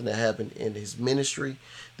not something that happened in his ministry.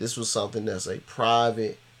 This was something that's a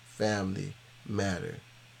private family matter.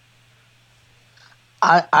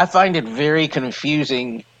 I find it very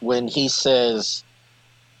confusing when he says,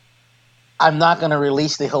 I'm not going to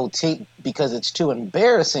release the whole tape because it's too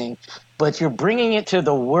embarrassing, but you're bringing it to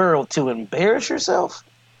the world to embarrass yourself?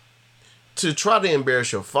 To try to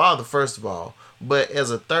embarrass your father, first of all. But as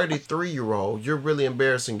a 33-year-old, you're really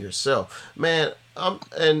embarrassing yourself. Man,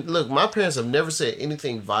 and look, my parents have never said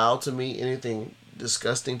anything vile to me, anything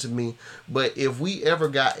disgusting to me. But if we ever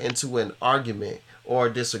got into an argument or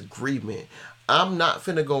a disagreement, I'm not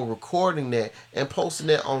finna go recording that and posting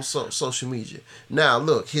that on social media. Now,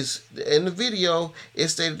 look, in the video, it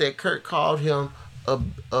stated that Kirk called him a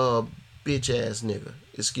bitch ass nigga.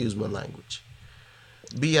 Excuse my language.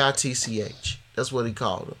 bitch. That's what he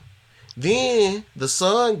called him. Then the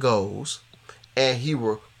son goes and he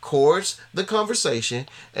records the conversation,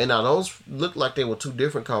 and now those look like they were two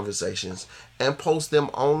different conversations, and posts them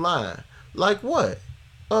online. Like what?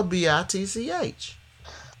 A bitch.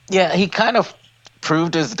 Yeah, he kind of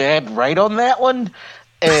proved his dad right on that one.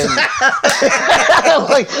 And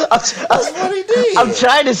like, That's what he did. I'm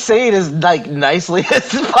trying to say it as like nicely as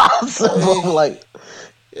possible. Like,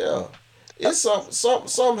 yeah, it's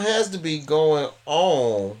something has to be going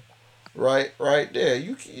on right there.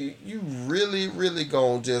 You really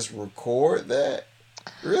gonna just record that?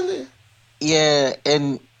 Really? yeah,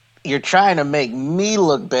 and you're trying to make me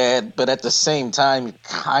look bad, but at the same time, you're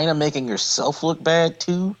kind of making yourself look bad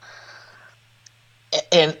too.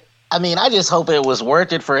 And I mean, I just hope it was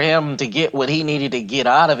worth it for him to get what he needed to get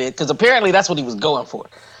out of it, because apparently that's what he was going for.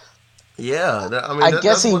 Yeah, Guess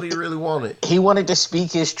that's what he really wanted. He wanted to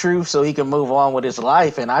speak his truth so he can move on with his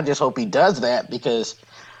life, and I just hope he does that, because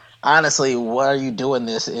honestly, why are you doing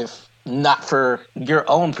this if not for your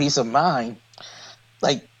own peace of mind?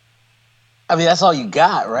 Like, I mean, that's all you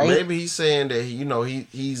got, right? Maybe he's saying that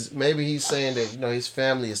he's saying that his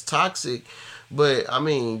family is toxic. But I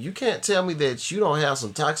mean, you can't tell me that you don't have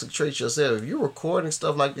some toxic traits yourself. If you're recording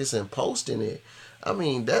stuff like this and posting it, I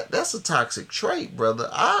mean that's a toxic trait, brother.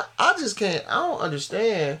 I just can't. I don't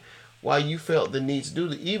understand why you felt the need to do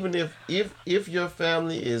that. Even if your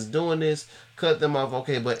family is doing this, cut them off.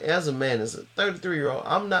 Okay, but as a man, as a 33-year-old,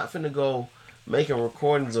 I'm not finna go making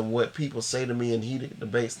recordings of what people say to me in heated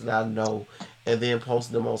debates that I know, and then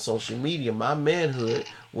posting them on social media. My manhood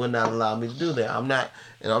will not allow me to do that. I'm not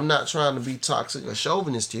trying to be toxic or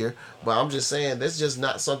chauvinist here, but I'm just saying that's just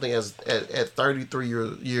not something at 33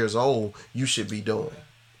 years old you should be doing.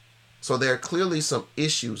 So there are clearly some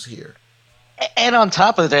issues here. And on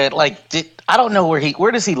top of that, like, I don't know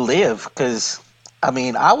where does he live? Because I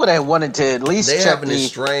mean, I would have wanted to at least check having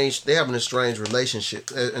a strange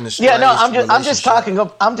relationship. I'm just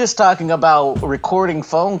talking about recording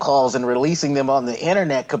phone calls and releasing them on the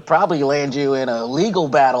internet could probably land you in a legal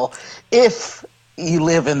battle if you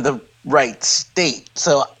live in the right state.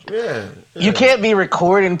 So you can't be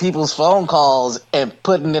recording people's phone calls and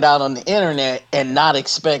putting it out on the internet and not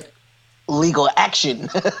expect legal action.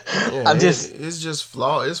 It's just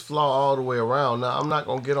flawed. It's flawed all the way around. Now, I'm not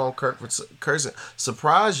gonna get on Kirk for cursing.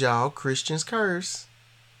 Surprise, y'all! Christians curse.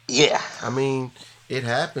 Yeah, I mean, it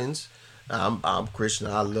happens. I'm Christian.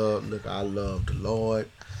 I love the Lord.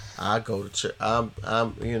 I go to church. I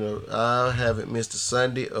haven't missed a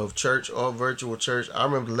Sunday of church or virtual church. I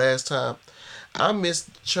remember the last time I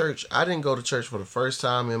missed church. I didn't go to church for the first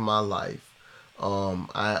time in my life. From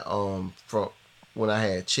when I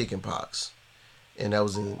had chicken pox, and that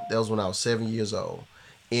was when I was 7 years old.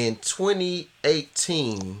 In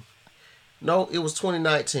 2018, no, it was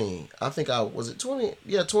 2019. I think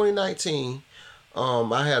 2019.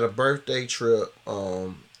 I had a birthday trip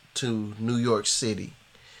to New York City,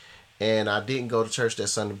 and I didn't go to church that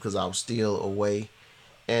Sunday because I was still away.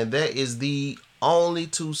 And that is the only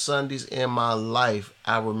 2 Sundays in my life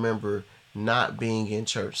I remember not being in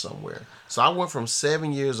church somewhere. So I went from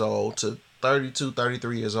 7 years old to 32,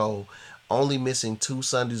 33 years old, only missing 2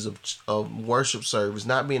 Sundays of worship service,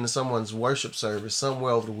 not being in someone's worship service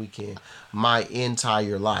somewhere over the weekend, my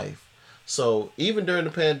entire life. So even during the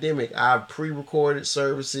pandemic, I pre-recorded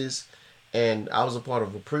services, and I was a part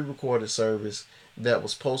of a pre-recorded service that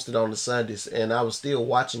was posted on the Sundays, and I was still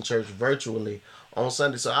watching church virtually on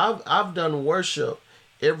Sunday. So I've done worship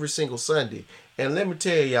every single Sunday. And let me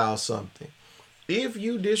tell y'all something. If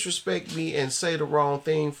you disrespect me and say the wrong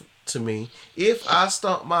thing to me, if I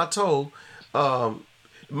stump my toe,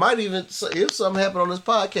 might even, if something happened on this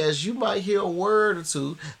podcast, you might hear a word or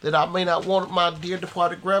two that I may not want my dear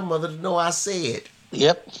departed grandmother to know I said.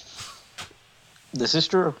 Yep. This is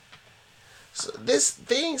true. So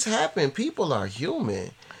things happen. People are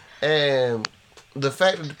human. And the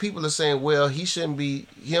fact that the people are saying, well, he shouldn't be,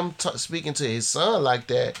 speaking to his son like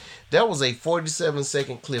that, that was a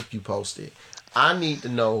 47-second clip you posted. I need to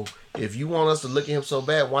know, if you want us to look at him so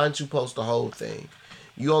bad, why don't you post the whole thing?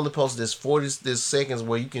 You only posted this seconds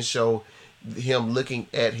where you can show him looking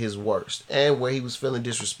at his worst and where he was feeling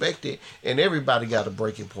disrespected, and everybody got a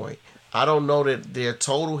breaking point. I don't know that their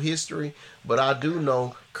total history, but I do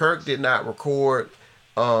know Kirk did not record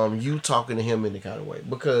you talking to him any kind of way.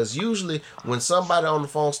 Because usually when somebody on the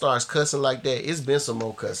phone starts cussing like that, it's been some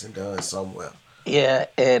more cussing done somewhere. Yeah,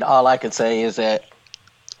 and all I can say is that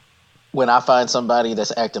when I find somebody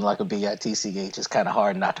that's acting like a bitch, it's kind of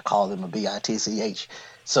hard not to call them a bitch.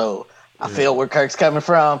 So I feel where Kirk's coming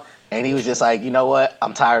from, and he was just like, you know what?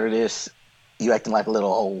 I'm tired of this. You acting like a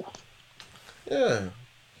little old. Yeah.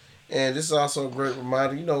 And this is also a great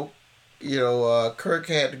reminder, Kirk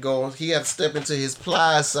had to go. He had to step into his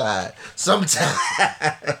Plies side. Sometimes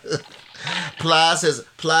Plies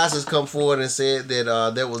has come forward and said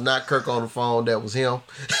that that was not Kirk on the phone. That was him.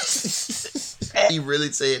 He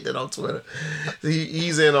really said that on Twitter.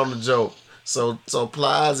 He's in on the joke. So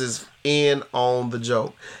Plies is in on the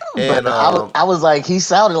joke. And I was like, he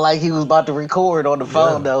sounded like he was about to record on the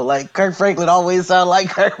phone though. Like Kirk Franklin always sounded like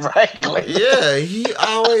Kirk Franklin. Yeah, he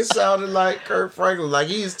always sounded like Kirk Franklin. Like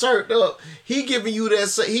he's turned up. He giving you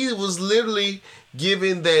that. He was literally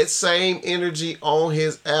giving that same energy on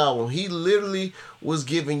his album. He literally was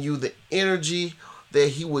giving you the energy that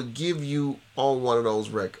he would give you on one of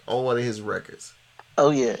his records. Oh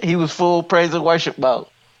yeah, he was full praise and worship mode.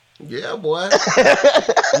 Yeah, boy. He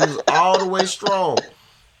was all the way strong.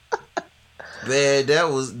 Man, that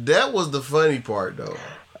was the funny part though.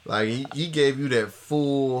 Like he gave you that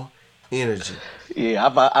full energy. Yeah,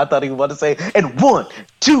 I thought he was about to say, and 1,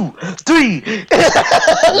 2, 3. Yeah,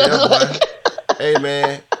 boy. Hey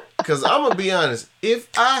man, cause I'm gonna be honest. If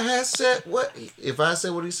I said what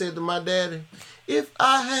he said to my daddy, if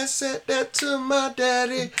I had said that to my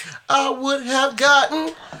daddy, I would have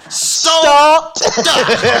gotten stomped.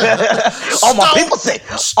 All my people say.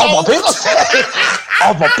 All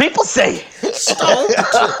my people say. Stomped.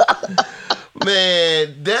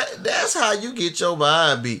 Man, that's how you get your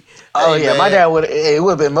mind beat. Oh hey, yeah, man. my dad would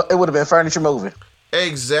have been furniture moving.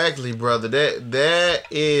 Exactly, brother. That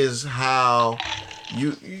is how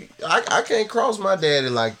I can't cross my daddy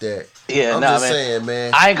like that. Yeah, I'm just saying,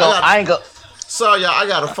 man. I ain't go. Sorry, y'all. I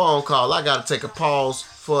got a phone call. I got to take a pause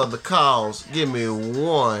for the calls. Give me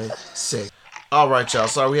 1 sec. All right, y'all.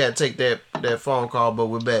 Sorry, we had to take that phone call, but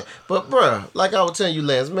we're back. But, bruh, like I was telling you,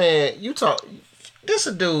 Lance, man, this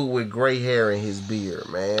a dude with gray hair in his beard,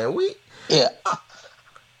 man.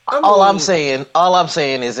 All I'm saying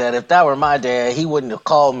is that if that were my dad, he wouldn't have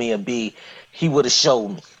called me a B. He would have showed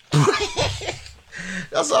me.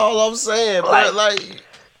 That's all I'm saying, bro.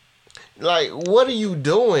 Like, what are you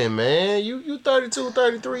doing, man? You 32,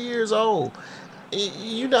 33 years old.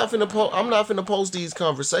 I'm not finna post these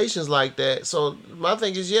conversations like that. So my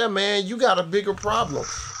thing is, yeah, man, you got a bigger problem.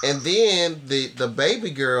 And then the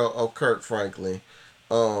baby girl of Kirk Franklin,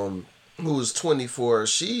 who was 24,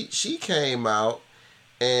 she came out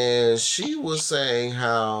and she was saying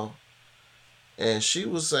how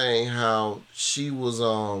she was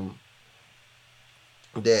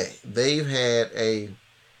that they've had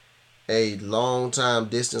a long time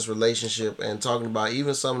distance relationship, and talking about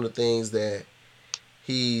even some of the things that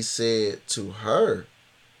he said to her,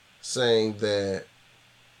 saying that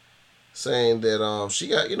she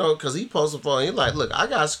got, because he posted for her, he's like, look, I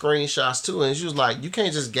got screenshots too, and she was like, you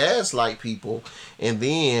can't just gaslight people and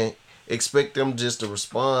then expect them just to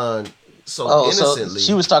respond so innocently. So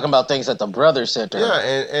she was talking about things that the brother said to her.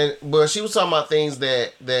 Yeah, but she was talking about things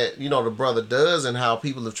that the brother does and how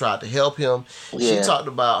people have tried to help him. Yeah. She talked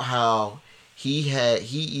about how he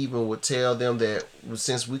even would tell them that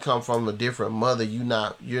since we come from a different mother, you're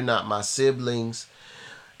not my siblings.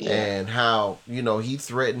 Yeah. And how, he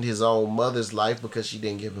threatened his own mother's life because she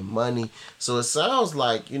didn't give him money. So it sounds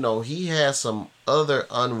like, he has some other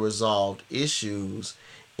unresolved issues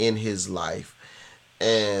in his life.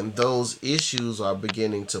 And those issues are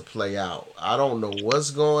beginning to play out. I don't know what's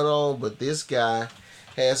going on, but this guy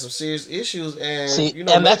has some serious issues, and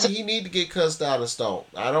maybe he need to get cussed out of stone.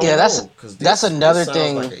 I don't know. That's another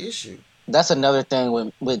thing. Like an issue. That's another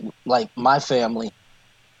thing with like my family,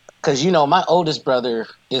 because my oldest brother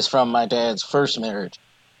is from my dad's first marriage.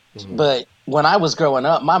 Mm-hmm. But when I was growing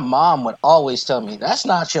up, my mom would always tell me, "That's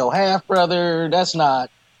not your half brother. That's not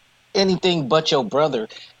anything but your brother."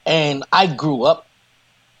 And I grew up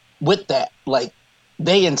with that. Like,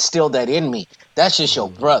 they instilled that in me. That's just your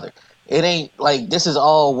brother. It ain't like this is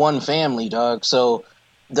all one family, dog. So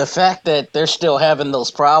the fact that they're still having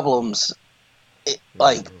those problems,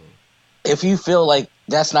 if you feel like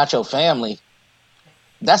that's not your family,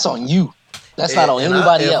 that's on you. That's not on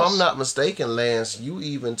anybody else. If I'm not mistaken, Lance, you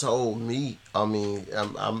even told me. I mean,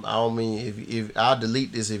 I don't mean if I'll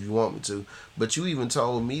delete this if you want me to, but you even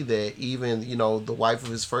told me that even the wife of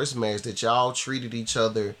his first marriage, that y'all treated each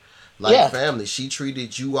other like family. She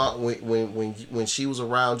treated you out when she was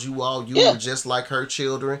around you all. You were just like her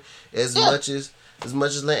children as much as. as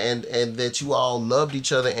much as and that you all loved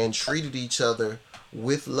each other and treated each other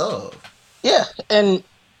with love. Yeah, and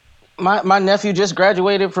my nephew just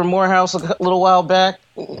graduated from Morehouse a little while back,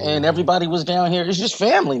 and everybody was down here. It's just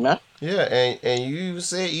family, man. Yeah, and you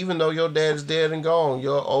said even though your dad is dead and gone,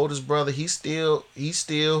 your oldest brother he still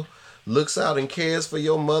looks out and cares for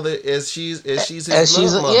your mother as she's his mother. As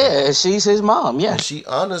she's his mom. Yeah, And she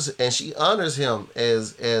honors him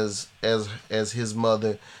as his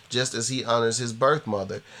mother, just as he honors his birth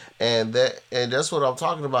mother, and that's what I'm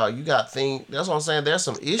talking about. You got that's what I'm saying. There's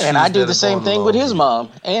some issues, and I do the same thing with his mom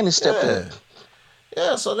and his stepdad.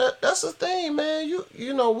 Yeah, so that's the thing, man.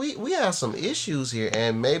 You know we have some issues here,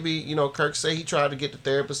 and maybe Kirk said he tried to get the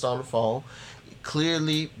therapist on the phone.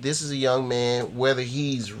 Clearly, this is a young man. Whether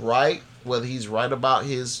he's right about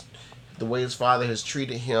the way his father has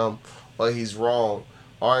treated him, or he's wrong,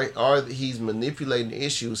 or he's manipulating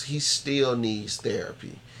issues, he still needs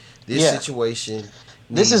therapy. This situation.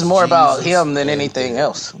 This is more about him than anything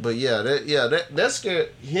else. But that's scared.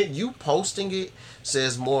 You posting it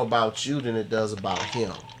says more about you than it does about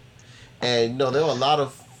him. And there were a lot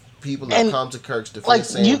of people that come to Kirk's defense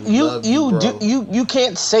saying you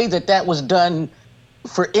can't say that was done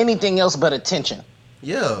for anything else but attention.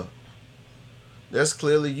 Yeah. That's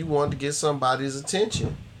clearly you want to get somebody's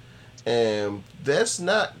attention. And that's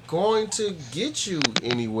not going to get you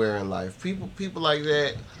anywhere in life. People like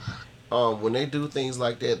that, when they do things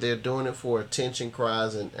like that, they're doing it for attention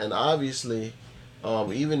cries. And obviously,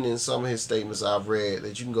 even in some of his statements I've read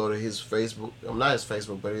that you can go to his Facebook, not his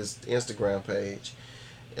Facebook, but his Instagram page.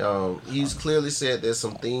 He's clearly said that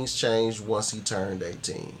some things changed once he turned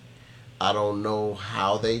 18. I don't know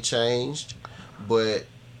how they changed, but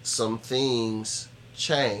some things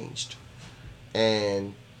changed.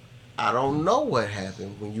 And I don't know what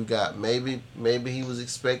happened when you got maybe he was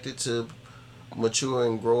expected to mature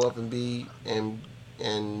and grow up and be and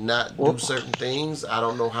not do certain things. I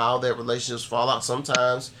don't know how that relationships fall out.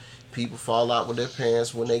 Sometimes people fall out with their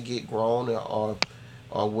parents when they get grown or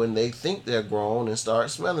when they think they're grown and start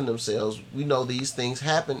smelling themselves. We know these things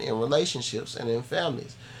happen in relationships and in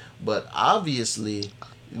families. But obviously,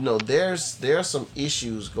 there's some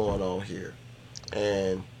issues going on here.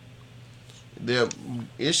 And there are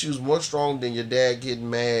issues more strong than your dad getting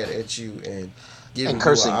mad at you and giving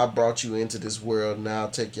you I brought you into this world, now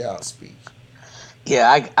take you out speak.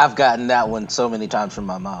 Yeah, I've gotten that one so many times from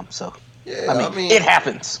my mom. So yeah, I mean it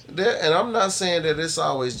happens. And I'm not saying that it's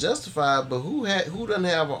always justified, but who doesn't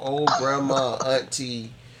have an old grandma,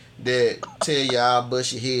 auntie that tell you I'll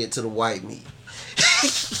bust your head to the white meat?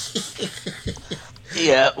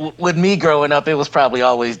 Yeah, with me growing up, it was probably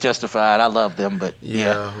always justified. I love them, but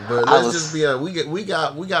but let's just be honest. We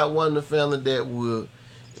got one in the family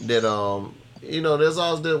there's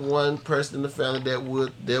always that one person in the family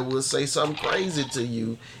that would say something crazy to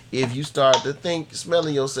you if you start to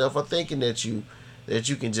smelling yourself or thinking that you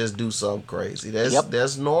can just do something crazy.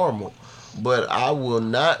 That's normal. But I will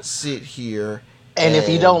not sit here and if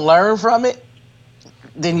you don't learn from it,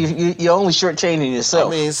 then you're only shortchanging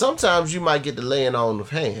yourself. I mean, sometimes you might get the laying on of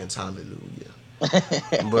hands. Hallelujah.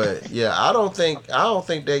 But yeah, I don't think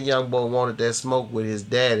that young boy wanted that smoke with his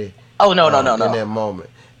daddy. Oh no. In that moment.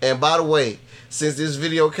 And by the way, since this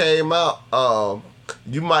video came out,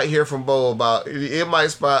 you might hear from Bo about it.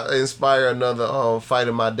 Might inspire another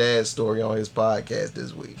fighting my dad story on his podcast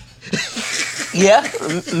this week. Yeah,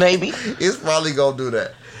 maybe it's probably gonna do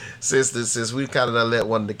that since we kind of let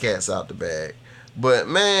one of the cats out the bag. But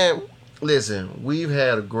man, listen, we've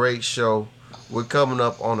had a great show. We're coming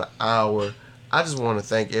up on an hour. I just want to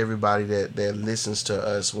thank everybody that listens to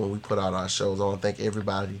us when we put out our shows. I want to thank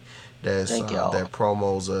everybody that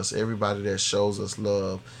promos us, everybody that shows us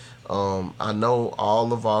love. I know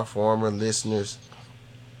all of our former listeners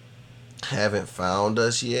haven't found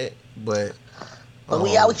us yet, but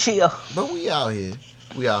we out here. But we out here.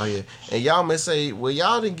 We out here. And y'all may say, well,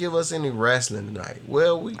 y'all didn't give us any wrestling tonight.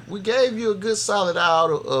 Well, we gave you a good solid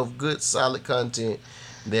hour of good solid content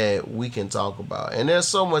that we can talk about. And there's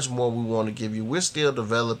so much more we want to give you. We're still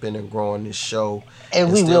developing and growing this show.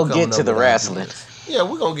 And we will get to the wrestling. Yeah,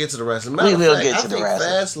 we're going to get to the wrestling. We will get to the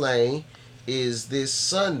wrestling. Fastlane is this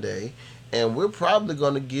Sunday, and we're probably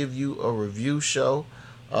going to give you a review show.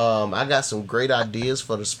 I got some great ideas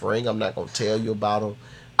for the spring. I'm not going to tell you about them.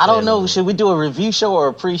 I don't know. Should we do a review show or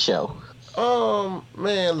a pre-show?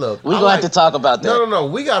 Man, look. We're going to have to talk about that. No.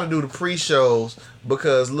 We got to do the pre-shows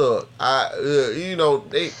because, look, I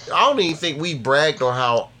don't even think we bragged on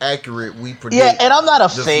how accurate we predict. Yeah, and I'm not a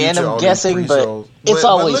fan of guessing, but it's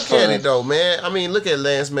always look fun. At it, though, man. I mean, look at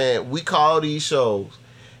Lance, man. We call these shows,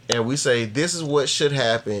 and we say, this is what should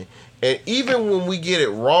happen. And even when we get it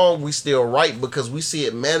wrong, we still right because we see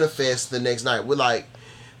it manifest the next night. We're like,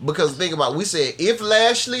 because think about it, we said if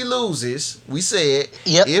Lashley loses, we said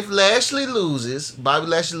if Lashley loses, Bobby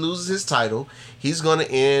Lashley loses his title, he's gonna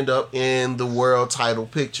end up in the world title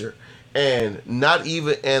picture. And not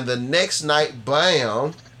even and the next night,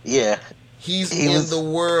 bam, he's in the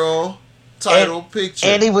world title picture.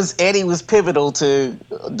 And he was pivotal to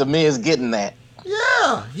The Miz getting that.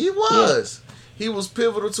 Yeah, he was. Yeah. He was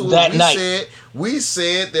pivotal to that it. night. We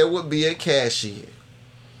said there would be a cash in.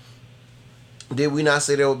 Did we not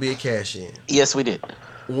say there would be a cash in? Yes, we did.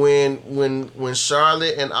 When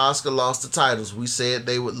Charlotte and Asuka lost the titles, we said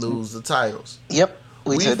they would lose the titles. Yep,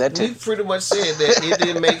 we said that too. We pretty much said that it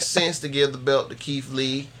didn't make sense to give the belt to Keith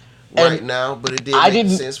Lee right now, but it did make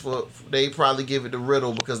sense for they probably give it to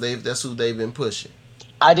Riddle because that's who they've been pushing.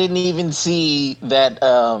 I didn't even see that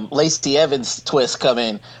Lacey Evans twist come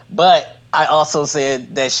in, but I also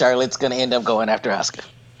said that Charlotte's going to end up going after Asuka.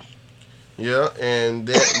 Yeah, and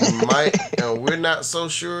that might, and we're not so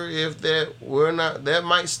sure if that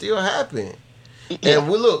might still happen. Yeah. And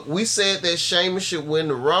we said that Sheamus should win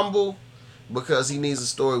the Rumble because he needs a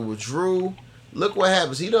story with Drew. Look what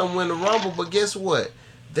happens. He doesn't win the Rumble, but guess what?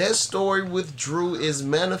 That story with Drew is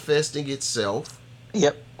manifesting itself.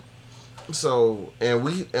 Yep. So, and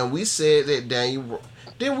we said that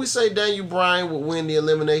didn't we say Daniel Bryan would win the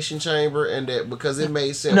Elimination Chamber and that because it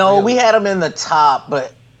made sense? No, we had him in the top,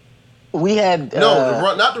 but we had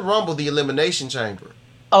not the Rumble, the Elimination Chamber.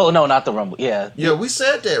 Oh no, not the Rumble. Yeah, we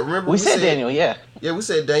said that. Remember, we said Daniel. Yeah, we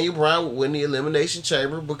said Daniel Bryan would win the Elimination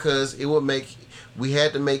Chamber because it would make. We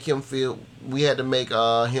had to make him feel. We had to make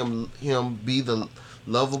him be the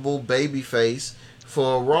lovable baby face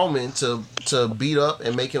for Roman to beat up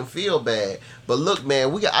and make him feel bad. But look,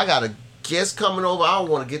 man, I got a guest coming over. I don't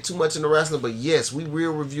want to get too much into wrestling, but yes, we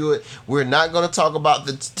will review it. We're not going to talk about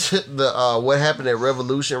the what happened at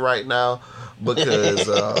Revolution right now because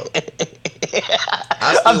I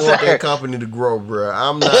still want that company to grow, bro.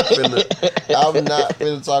 I'm not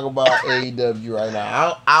finna talk about AEW right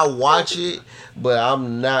now. I watch it, but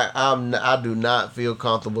I do not feel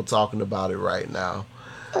comfortable talking about it right now.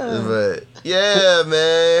 But yeah,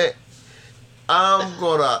 man,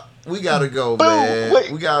 we gotta go, man.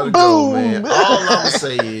 We gotta go, man. All I'm gonna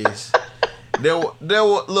say is there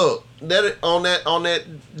were look that on that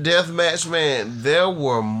death match, man. There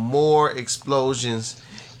were more explosions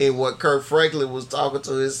in what Kurt Franklin was talking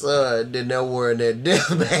to his son than there were in that death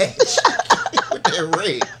match with that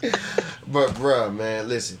ring. But bruh, man,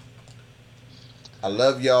 listen. I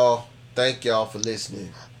love y'all. Thank y'all for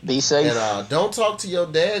listening. Be safe. And don't talk to your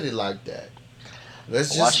daddy like that.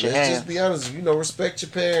 Let's just be honest. Respect your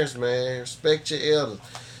parents, man. Respect your elders,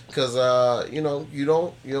 because you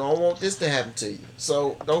don't want this to happen to you.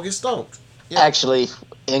 So don't get stoned. Yeah. Actually,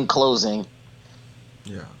 in closing,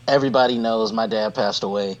 everybody knows my dad passed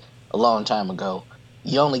away a long time ago.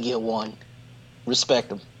 You only get one.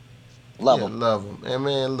 Respect him. Love him. Love him. And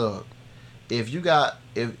man, look,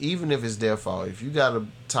 even if it's their fault, if you got a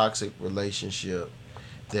toxic relationship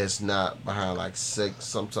that's not behind like sex,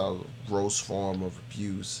 some type of gross form of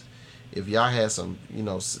abuse, if y'all had some,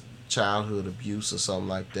 childhood abuse or something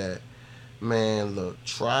like that, man, look,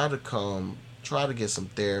 try to get some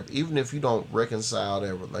therapy. Even if you don't reconcile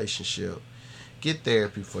that relationship, get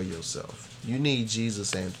therapy for yourself. You need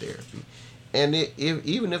Jesus and therapy. And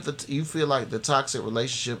even if you feel like the toxic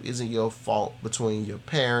relationship isn't your fault between your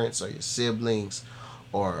parents or your siblings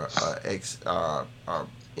or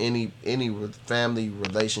any family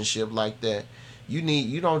relationship like that,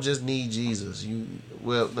 you don't just need Jesus.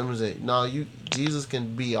 Jesus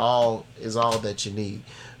can be all that you need,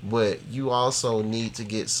 but you also need to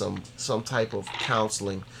get some type of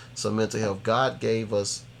counseling, some mental health. God gave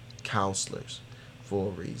us counselors for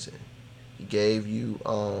a reason. He gave you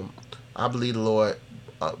I believe the Lord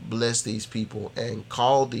blessed these people and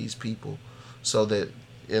called these people so that,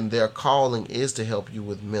 and their calling is to help you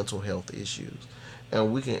with mental health issues,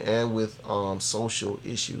 and with social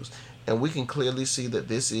issues, and we can clearly see that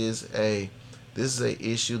this is a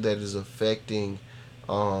issue that is affecting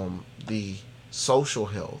the social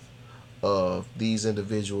health of these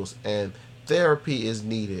individuals, and therapy is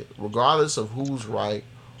needed regardless of who's right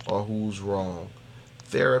or who's wrong.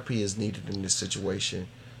 Therapy is needed in this situation.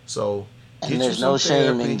 So, and there's no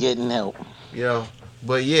shame in getting help. Yeah.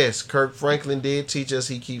 But yes, Kirk Franklin did teach us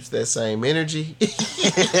he keeps that same energy.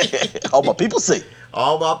 All my people say.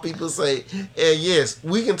 All my people say. And yes,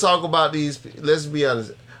 we can talk about these. Let's be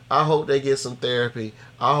honest. I hope they get some therapy.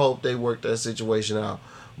 I hope they work that situation out.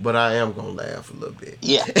 But I am going to laugh a little bit.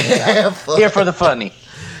 Yeah. Here for the funny.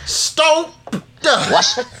 Stomp.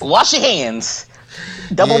 Wash your hands.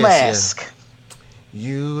 Double Yes, mask.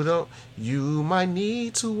 You might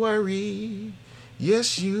need to worry.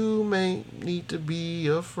 Yes, you may need to be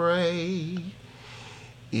afraid.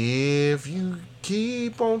 If you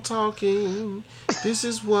keep on talking, this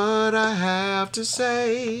is what I have to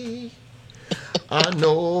say. I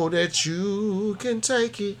know that you can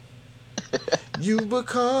take it. You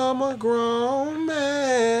become a grown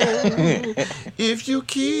man if you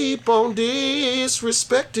keep on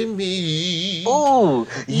disrespecting me. Ooh,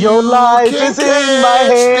 You your life can is in my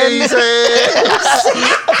catch these hands. hands.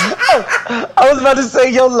 I was about to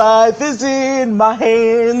say your life is in my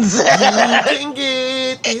hands. You can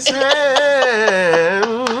get these hands.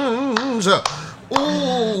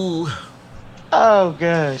 Ooh. Oh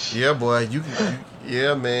gosh. Yeah, boy.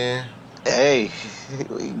 Yeah, man. Hey,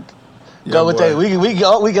 we Yeah, go with boy. that.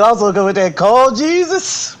 We can also go with that. Call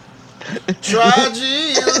Jesus. Try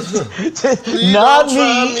Jesus. Please Not don't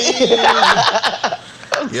try me. me.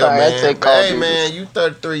 I'm Yeah, sorry, I man. said call Hey, Jesus. man, you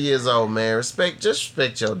 33 years old, man. Just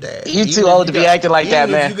respect your dad. You too old to be acting like that,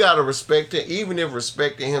 Even if man. you gotta respect it, even if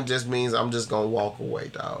respecting him just means I'm just gonna walk away,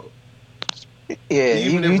 dog. Yeah,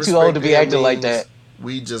 Even if you too old to respecting be him acting like means that.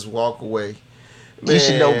 we just walk away. You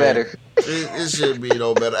should know Man, better. it should be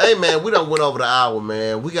no better. Hey, man, we done went over the hour,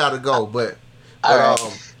 man. We gotta go, but All right.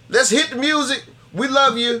 let's hit the music. We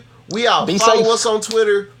love you. We out. Be Follow safe. us on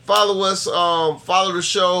Twitter. Follow us. Follow the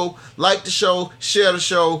show. Like the show. Share the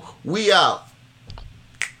show. We out.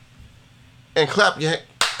 And clap your hand.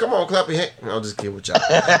 Come on, clap your hand. I'm just kidding with y'all.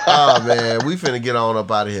 Oh man, we finna get on up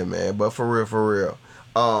out of here, man. But for real.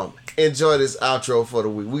 Enjoy this outro for the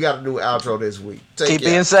week. We got a new outro this week. Keep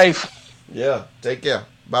being safe. Yeah. Take care.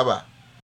 Bye bye.